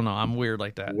forward. I don't know. I'm weird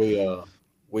like that.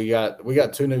 We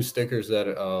got 2 new stickers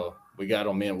that we got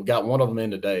them in. We got one of them in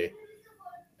today,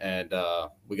 and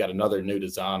we got another new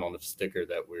design on the sticker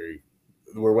that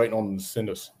we're waiting on them to send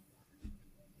us.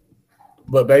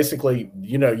 But basically,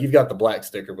 you've got the black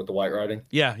sticker with the white writing.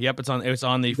 Yeah, yep. It's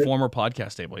on the former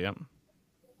podcast table. Yep.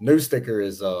 New sticker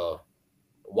is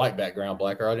white background,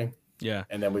 black writing. Yeah,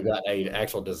 and then we got a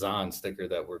actual design sticker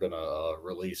that we're gonna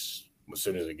release as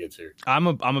soon as it gets here. I'm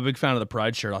a big fan of the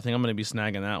Pride shirt. I think I'm gonna be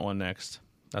snagging that one next.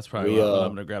 That's probably what I'm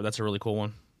gonna grab. That's a really cool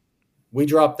one. We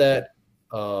dropped that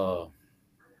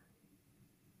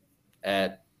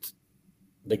at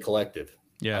the Collective.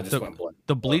 Yeah,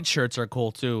 the bleach shirts are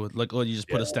cool too. You just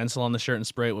put a stencil on the shirt and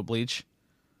spray it with bleach.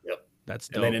 Yep, that's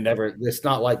dope. And then it's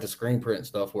not like the screen print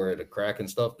stuff where it'll crack and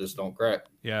stuff. Just don't crack.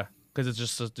 Yeah, because it's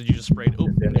just you just sprayed.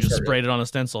 You just sprayed it on a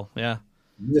stencil. Yeah.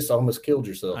 You just almost killed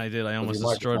yourself. I did. I almost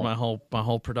destroyed my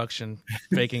whole production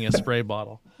faking a spray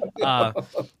bottle.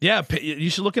 Yeah, you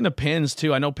should look into pins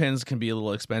too. I know pins can be a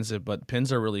little expensive, but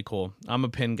pins are really cool. I'm a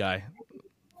pin guy.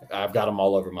 I've got them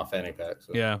all over my fanny pack.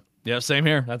 So. Yeah, same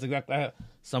here. That's exactly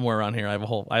somewhere around here. I have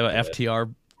an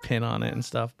FTR pin on it and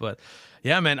stuff. But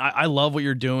yeah, man, I love what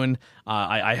you're doing.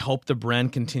 I hope the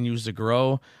brand continues to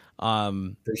grow.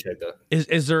 Appreciate that.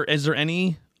 Is there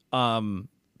any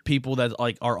people that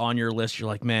like are on your list, you're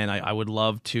like, man, I would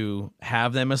love to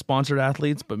have them as sponsored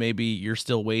athletes, but maybe you're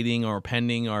still waiting or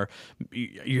pending, or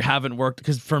you haven't worked?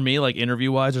 Because for me, like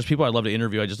interview wise, there's people I'd love to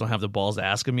interview. I just don't have the balls to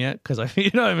ask them yet. Because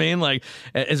you know what I mean? Like,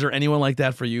 is there anyone like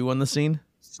that for you on the scene?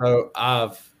 So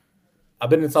I've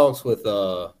been in talks with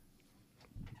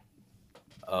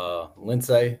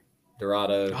Lindsay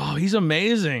Dorado. Oh, he's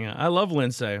amazing. I love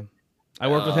Lindsay. I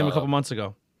worked with him a couple months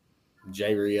ago.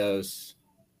 Jay Rios.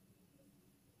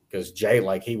 Because Jay,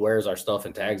 like, he wears our stuff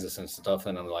and tags us and stuff,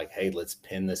 and I'm like, hey, let's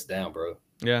pin this down, bro.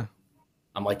 Yeah.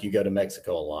 I'm like, you go to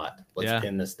Mexico a lot. Let's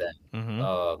pin this down.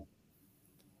 Mm-hmm.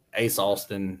 Ace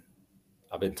Austin,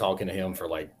 I've been talking to him for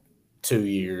like 2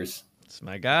 years. That's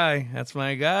my guy. That's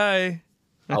my guy.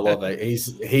 I love it.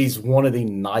 He's one of the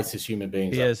nicest human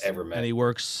beings I've ever met. And he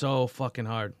works so fucking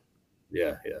hard.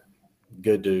 Yeah.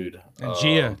 Good dude.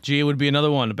 And Gia would be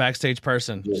another one, a backstage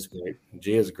person.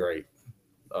 Gia's great.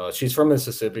 She's from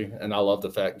Mississippi, and I love the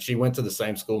fact she went to the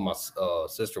same school my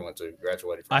sister went to,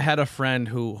 graduated from. I had a friend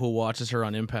who watches her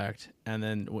on Impact, and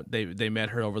then they met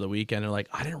her over the weekend. And like,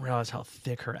 I didn't realize how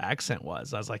thick her accent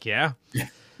was. I was like, yeah.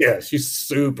 Yeah, she's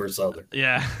super Southern.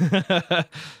 Yeah.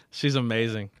 She's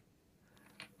amazing.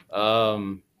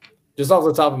 Just off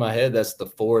the top of my head, that's the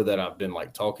 4 that I've been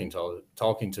like talking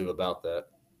to about that.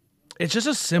 It's just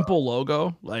a simple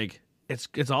logo. Like, it's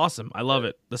awesome. I love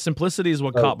it. The simplicity is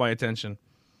what caught my attention.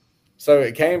 So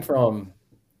it came from,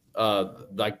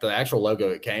 like the actual logo.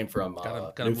 It came from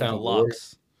Newfound Glory.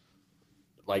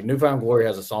 Like Newfound Glory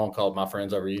has a song called "My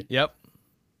Friends Over You." Yep.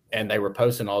 And they were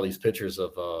posting all these pictures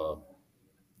of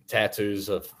tattoos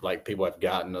of like people have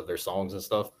gotten of their songs and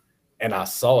stuff. And I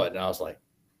saw it, and I was like,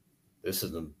 "This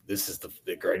is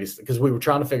the greatest." Because we were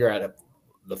trying to figure out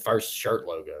the first shirt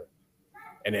logo,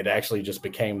 and it actually just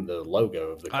became the logo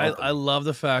of the company. I love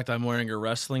the fact I'm wearing a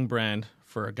wrestling brand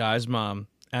for a guy's mom,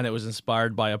 and it was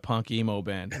inspired by a punk emo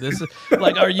band. This is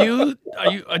like,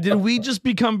 did we just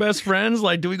become best friends?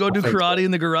 Like, do we go do karate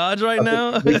in the garage right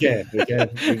now? We can.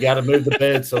 We got to move the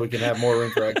bed so we can have more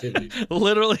room for activity.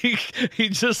 Literally, he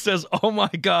just says, oh my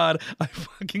God, I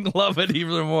fucking love it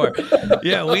even more.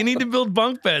 Yeah, we need to build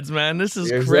bunk beds, man. This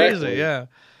is crazy. Yeah.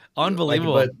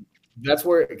 Unbelievable. But that's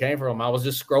where it came from. I was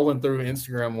just scrolling through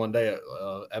Instagram one day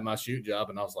at my shoot job,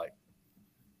 and I was like,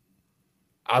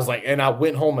 and I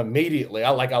went home immediately.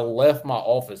 I left my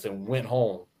office and went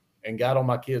home and got on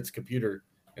my kid's computer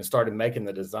and started making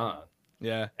the design.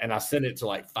 Yeah. And I sent it to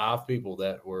like 5 people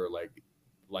that were like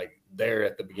there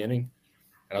at the beginning.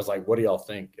 And I was like, what do y'all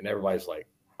think? And everybody's like,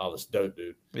 oh, this dope,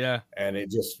 dude. Yeah. And it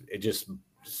just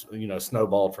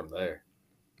snowballed from there.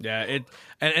 Yeah,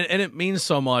 it means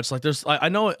so much. Like I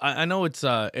know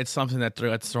it's something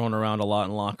that's thrown around a lot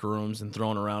in locker rooms and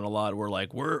thrown around a lot.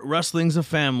 We're wrestling's a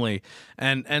family,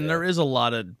 and there is a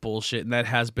lot of bullshit, and that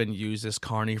has been used as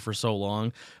carny for so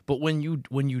long. But when you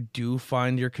do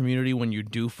find your community, when you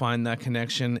do find that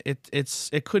connection,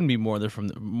 it couldn't be more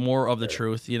of the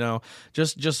truth. You know,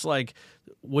 just like.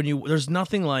 There's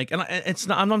nothing like, and it's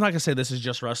not. I'm not gonna say this is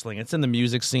just wrestling. It's in the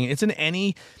music scene. It's in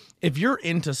any. If you're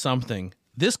into something,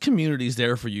 this community is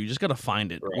there for you. You just got to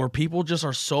find it, where people just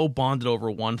are so bonded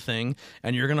over one thing,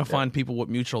 and you're going to find people with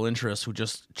mutual interests who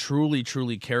just truly,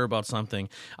 truly care about something.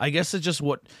 I guess it's just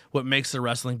what makes the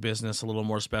wrestling business a little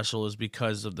more special is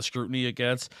because of the scrutiny it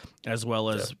gets, as well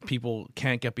as people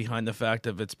can't get behind the fact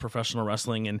of it's professional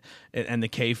wrestling and the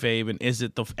kayfabe, and is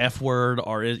it the F word,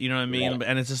 or is, you know what I mean?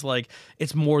 And it's just like,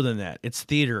 it's more than that. It's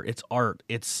theater, it's art,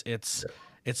 it's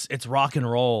rock and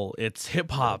roll, it's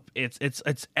hip hop, it's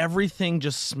everything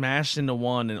just smashed into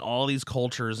one, and all these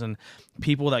cultures and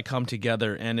people that come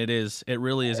together, and it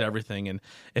really is everything. And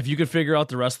if you could figure out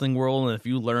the wrestling world, and if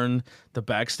you learn the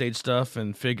backstage stuff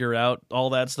and figure out all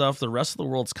that stuff, the rest of the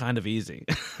world's kind of easy.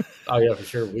 Oh yeah, for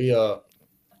sure.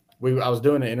 I was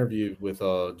doing an interview with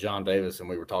John Davis, and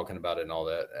we were talking about it and all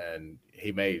that, and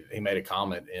he made a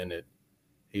comment in it.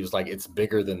 He was like, "It's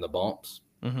bigger than the bumps."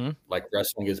 Mm-hmm. Like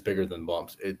wrestling is bigger than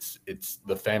bumps. It's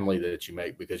the family that you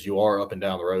make, because you are up and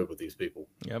down the road with these people.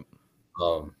 Yep.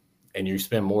 And you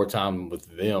spend more time with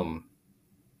them,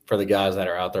 for the guys that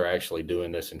are out there actually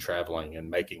doing this and traveling and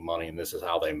making money, and this is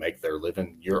how they make their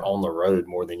living. You're on the road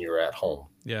more than you're at home.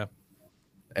 Yeah.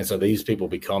 And so these people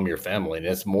become your family, and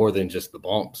it's more than just the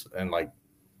bumps. And like,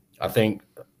 I think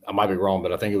I might be wrong,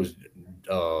 but I think it was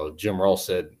Jim Ross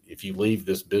said, if you leave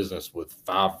this business with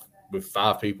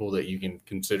five people that you can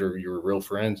consider your real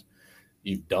friends,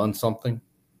 you've done something.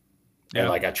 Yeah. And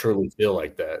like, I truly feel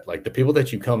like that. Like, the people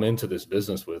that you come into this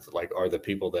business with, like, are the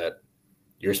people that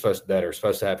are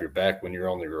supposed to have your back when you're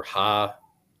on your high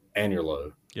and your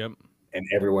low. Yep. And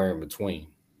everywhere in between.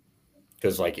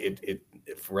 Because like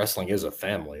if wrestling is a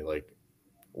family, like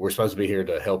we're supposed to be here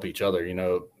to help each other.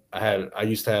 I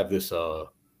used to have this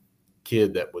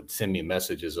kid that would send me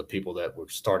messages of people that were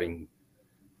starting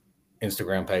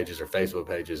Instagram pages or Facebook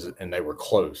pages, and they were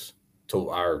close to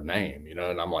our name, and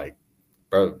I'm like,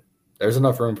 bro, there's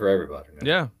enough room for everybody, man.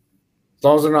 Yeah. As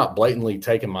long as they're not blatantly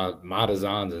taking my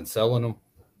designs and selling them,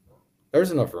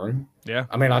 there's enough room. Yeah.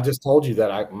 I mean, I just told you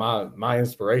that my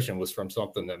inspiration was from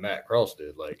something that Matt Cross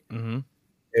did. Like,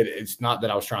 it's not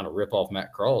that I was trying to rip off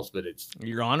Matt Cross, but it's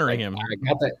you're honoring him.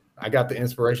 I got the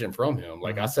inspiration from him.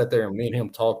 Like, I sat there and me and him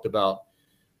talked about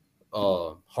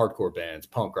hardcore bands,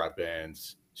 punk rock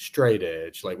bands, straight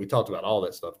edge. Like, we talked about all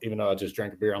that stuff. Even though I just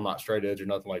drank a beer, I'm not straight edge or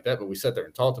nothing like that. But we sat there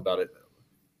and talked about it.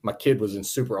 My kid was in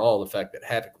super awe of the fact that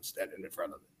Havoc was standing in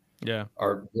front of it. Yeah.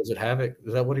 Or was it Havoc?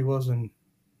 Is that what he was in?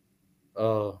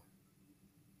 The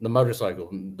motorcycle,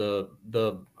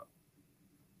 the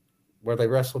where they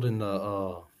wrestled in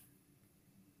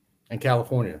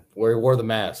California, where he wore the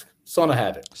mask. Son of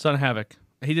Havoc.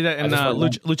 He did that in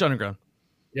Lucha Underground.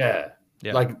 Yeah.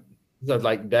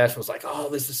 Like Dash was like,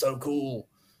 oh, this is so cool.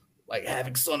 Like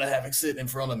Son of Havoc sitting in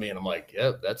front of me, and I'm like,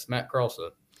 yep, that's Matt Cross.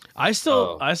 I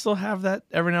still have that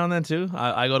every now and then too.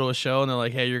 I go to a show and they're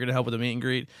like, hey, you're gonna help with the meet and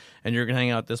greet, and you're gonna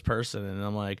hang out with this person, and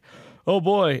I'm like, oh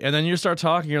boy, and then you start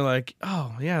talking, you're like,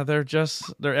 oh yeah, they're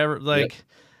ever like. Yep.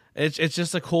 It's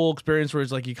just a cool experience where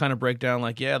it's like you kind of break down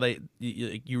like, yeah,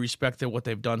 you respect what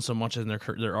they've done so much in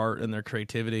their art and their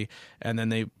creativity, and then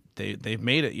they've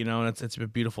made it, and it's a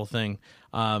beautiful thing.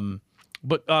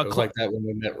 But it was like that when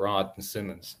we met Rod and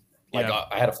Simmons. Like, yeah.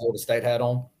 I had a Florida State hat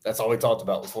on. That's all we talked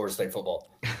about was Florida State football.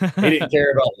 He didn't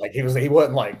care about, like, he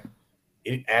wasn't like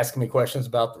asking me questions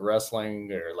about the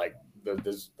wrestling or like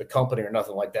the company or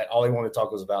nothing like that. All he wanted to talk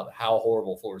was about how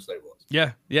horrible Florida State was.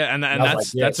 Yeah, yeah, and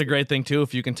that's a great thing too.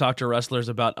 If you can talk to wrestlers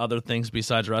about other things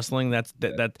besides wrestling, that's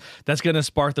going to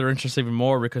spark their interest even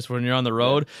more, because when you're on the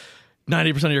road,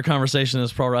 90% of your conversation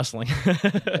is pro wrestling.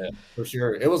 Yeah, for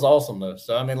sure. It was awesome though.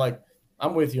 So I mean, like,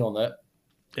 I'm with you on that.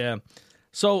 Yeah.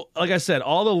 So, like I said,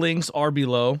 all the links are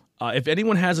below. If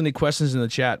anyone has any questions in the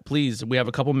chat, please. We have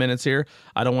a couple minutes here.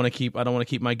 I don't want to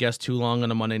keep my guest too long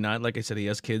on a Monday night. Like I said, he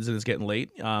has kids and it's getting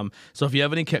late. So if you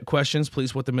have any questions,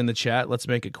 please put them in the chat. Let's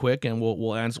make it quick, and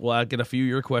we'll answer. We'll get a few of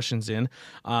your questions in.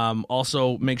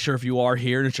 Also, make sure if you are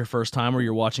here and it's your first time or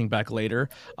you're watching back later,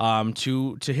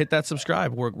 to hit that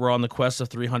subscribe. We're on the quest of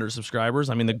 300 subscribers.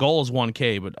 I mean, the goal is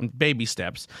 1K, but baby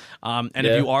steps. And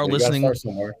if you are listening,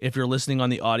 if you're listening on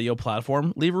the audio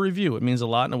platform, leave a review. It means a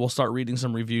lot, and we'll start reading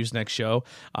some reviews next show.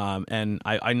 And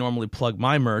I normally plug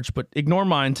my merch, but ignore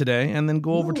mine today and then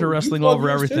go over to Wrestling Over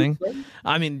Everything. Too,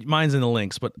 I mean, mine's in the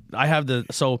links, but I have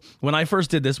so when I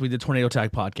first did this, we did Tornado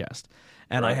Tag Podcast.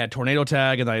 And I had Tornado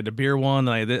Tag, and I had a beer one,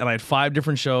 and I had 5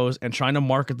 different shows, and trying to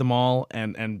market them all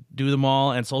and do them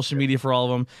all and social media for all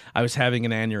of them, I was having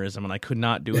an aneurysm, and I could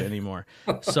not do it anymore.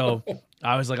 So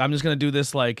I was like, I'm just going to do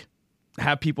this, like,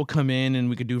 have people come in and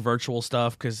we could do virtual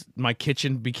stuff, because my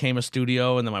kitchen became a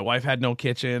studio, and then my wife had no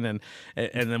kitchen, and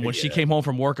then when she came home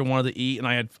from work and wanted to eat, and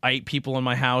I had 8 people in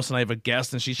my house, and I have a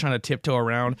guest, and she's trying to tiptoe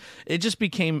around, it just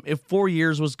became, if 4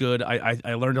 years was good,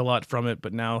 I learned a lot from it,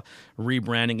 but now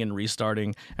rebranding and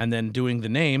restarting, and then doing the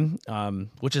name,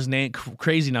 which is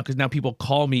crazy now, because now people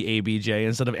call me ABJ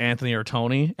instead of Anthony or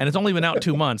Tony, and it's only been out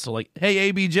 2 months, so like,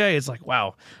 hey ABJ, it's like,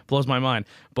 wow, blows my mind.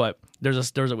 But there's a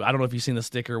I don't know if you've seen the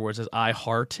sticker where it says I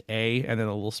heart A and then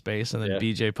a little space and then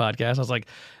BJ podcast. I was like,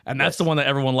 and that's the one that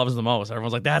everyone loves the most.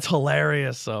 Everyone's like, that's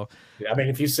hilarious. So I mean,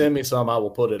 if you send me some, I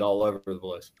will put it all over the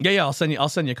place. Yeah, I'll send you a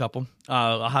couple.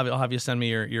 I'll have you send me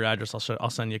your address. I'll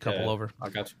send you a couple over. I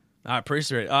got you. I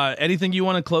appreciate it. Anything you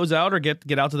want to close out or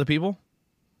get out to the people?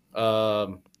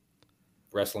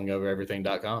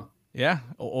 WrestlingOverEverything.com. Yeah,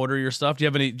 order your stuff. Do you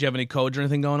have any codes or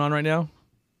anything going on right now?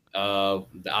 The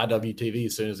IWTV,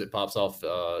 as soon as it pops off,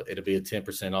 it'll be a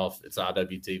 10% off. It's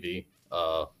IWTV.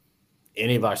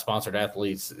 Any of our sponsored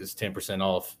athletes is 10%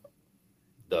 off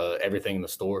everything in the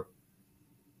store.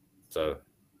 So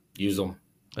use them.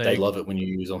 They love it when you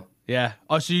use them. Yeah.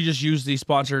 Oh, so you just use the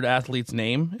sponsored athlete's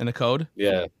name and the code?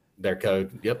 Yeah, their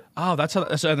code. Yep. Oh, that's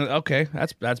how. So, okay,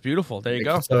 that's beautiful. There you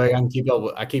go. So I can keep up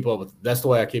with. That's the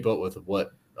way I keep up with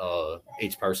what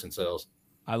each person sells.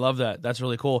 I love that. That's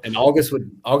really cool. And August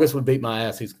would beat my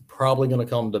ass. He's probably going to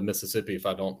come to Mississippi if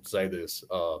I don't say this.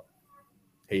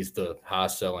 He's the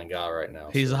highest selling guy right now.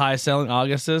 He's the highest selling.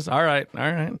 August is. All right.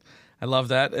 I love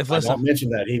that. If I don't mention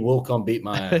that, he will come beat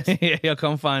my ass. He'll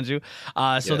come find you.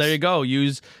 So there you go.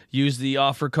 Use the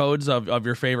offer codes of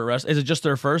your favorite wrestlers. Is it just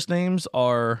their first names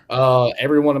or?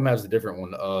 Every one of them has a different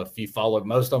one. If you follow,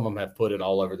 most of them have put it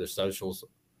all over their socials.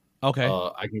 Okay.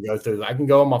 I can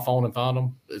go on my phone and find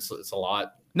them. It's a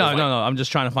lot. No, There's no, like no. I'm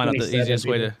just trying to find out the 27 easiest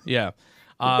way to. people. Yeah.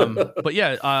 But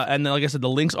yeah, and then like I said, the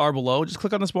links are below. Just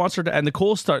click on the sponsored, and the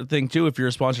cool thing too, if you're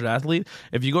a sponsored athlete,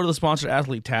 if you go to the sponsored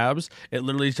athlete tabs, it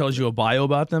literally tells you a bio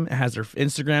about them. It has their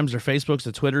Instagrams, their Facebooks,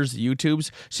 their Twitters, the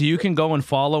YouTubes, so you can go and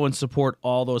follow and support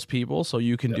all those people. So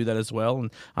you can do that as well,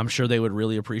 and I'm sure they would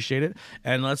really appreciate it.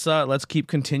 And let's keep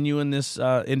continuing this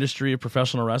industry of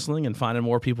professional wrestling and finding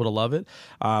more people to love it.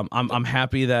 I'm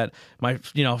happy that my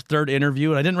third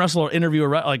interview, and I didn't interview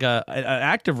like an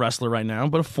active wrestler right now,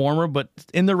 but a former, but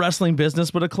in the wrestling business,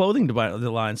 but a clothing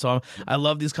line. So I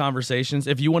love these conversations.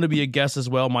 If you want to be a guest as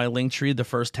well, my link tree, the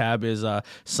first tab is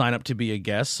sign up to be a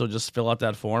guest. So just fill out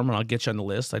that form and I'll get you on the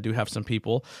list. I do have some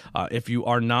people. If you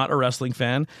are not a wrestling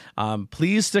fan,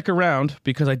 please stick around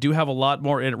because I do have a lot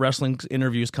more wrestling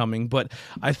interviews coming. But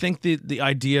I think the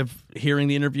idea of hearing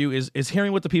the interview is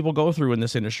hearing what the people go through in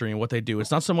this industry and what they do.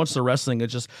 It's not so much the wrestling,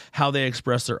 it's just how they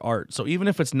express their art. So even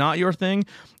if it's not your thing,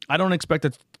 I don't expect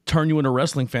to turn you into a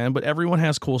wrestling fan, but everyone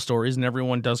has cool stories and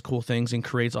everyone does cool things and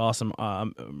creates awesome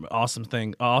art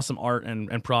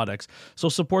and products. So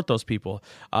support those people.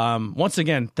 Once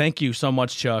again, thank you so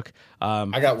much, Chuck.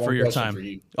 I got one for your question time. for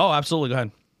you. Oh, absolutely. Go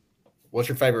ahead. What's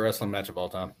your favorite wrestling match of all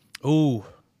time? Ooh,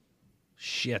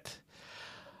 shit.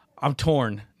 I'm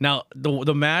torn. Now,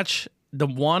 the match, the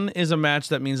one is a match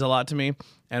that means a lot to me,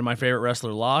 and my favorite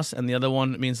wrestler lost, and the other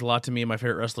one means a lot to me, and my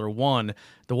favorite wrestler won.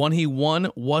 The one he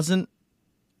won wasn't.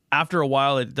 After a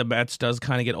while, the match does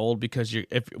kind of get old because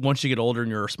once you get older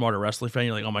and you're a smarter wrestling fan,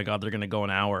 you're like, oh my god, they're going to go an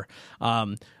hour.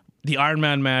 The Iron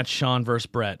Man match, Shawn versus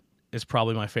Brett, is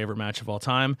probably my favorite match of all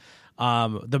time.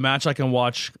 The match I can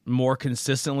watch more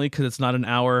consistently because it's not an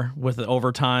hour with the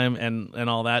overtime and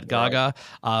all that gaga.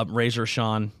 Razor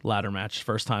Shawn ladder match,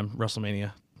 first time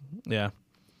WrestleMania. Yeah.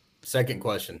 Second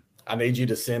question. I need you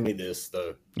to send me this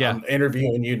though. Yeah. I'm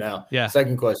interviewing you now. Yeah.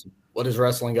 Second question. What does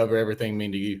wrestling over everything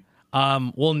mean to you?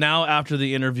 Well, now after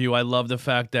the interview, I love the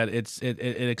fact that it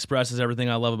expresses everything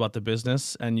I love about the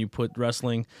business, and you put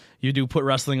wrestling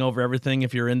over everything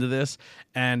if you're into this,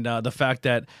 and the fact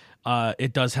that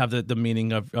it does have the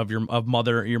meaning of your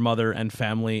mother and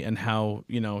family, and how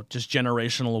just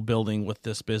generational building with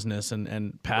this business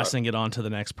and passing it on to the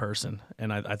next person,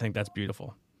 and I think that's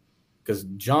beautiful. Because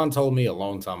John told me a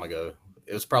long time ago,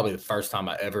 it was probably the first time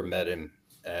I ever met him,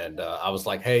 and I was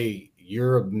like, hey,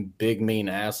 you're a big, mean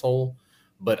asshole,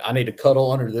 but I need to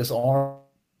cuddle under this arm.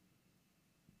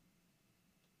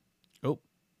 Oh,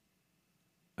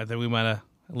 I think we might have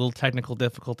a little technical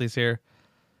difficulties here.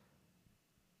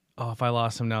 Oh, if I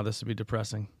lost him now, this would be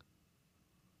depressing.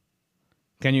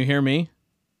 Can you hear me?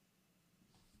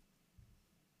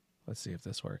 Let's see if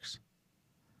this works.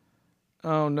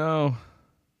 Oh, no.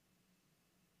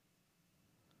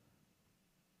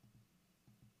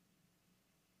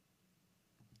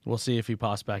 We'll see if he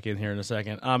pops back in here in a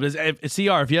second.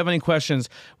 CR, if you have any questions,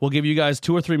 we'll give you guys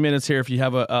 2 or 3 minutes here if you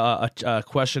have a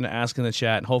question to ask in the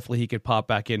chat. And hopefully he could pop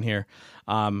back in here,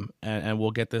 and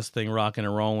we'll get this thing rocking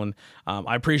and rolling.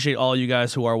 I appreciate all you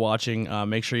guys who are watching.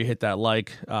 Make sure you hit that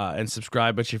like and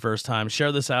subscribe if it's your first time.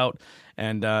 Share this out,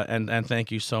 and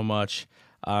thank you so much.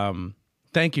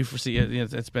 Thank you for seeing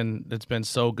it. It's been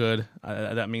so good.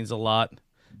 That means a lot.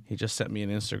 He just sent me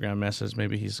an Instagram message.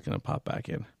 Maybe he's gonna pop back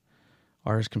in.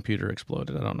 Or his computer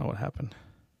exploded. I don't know what happened.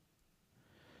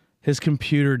 His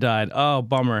computer died. Oh,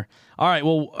 bummer. All right,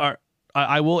 well,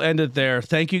 I will end it there.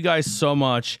 Thank you guys so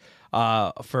much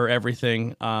for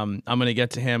everything. I'm going to get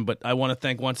to him, but I want to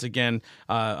thank once again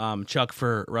Chuck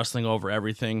for wrestling over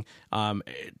everything.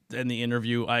 In the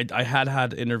interview, I have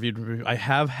had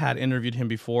interviewed him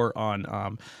before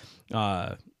on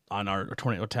our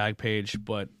Tornado Tag page,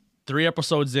 but 3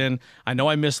 episodes in, I know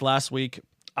I missed last week.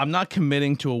 I'm not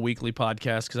committing to a weekly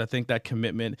podcast because I think that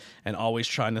commitment and always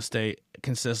trying to stay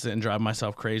consistent and drive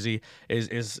myself crazy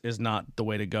is not the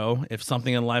way to go. If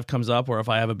something in life comes up or if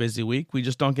I have a busy week, we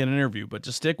just don't get an interview. But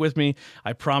just stick with me.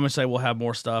 I promise I will have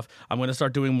more stuff. I'm going to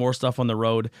start doing more stuff on the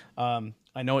road.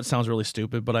 I know it sounds really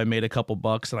stupid, but I made a couple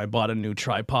bucks and I bought a new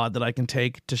tripod that I can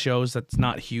take to shows that's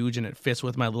not huge and it fits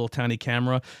with my little tiny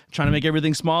camera. I'm trying to make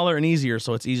everything smaller and easier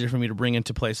so it's easier for me to bring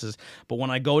into places. But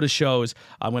when I go to shows,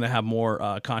 I'm going to have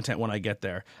more content when I get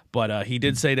there. But he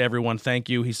did say to everyone, thank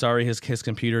you. He's sorry his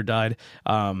computer died.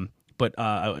 But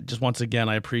just once again,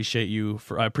 I appreciate you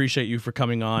for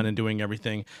coming on and doing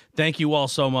everything. Thank you all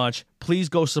so much. Please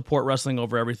go support Wrestling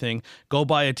Over Everything. Go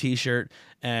buy a T-shirt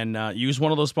and use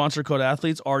one of those sponsor code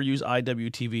athletes or use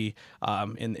IWTV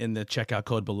in the checkout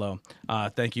code below.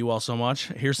 Thank you all so much.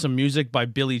 Here's some music by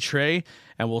Billy Trey,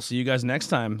 and we'll see you guys next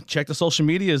time. Check the social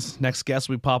medias. Next guest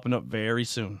will be popping up very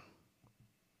soon.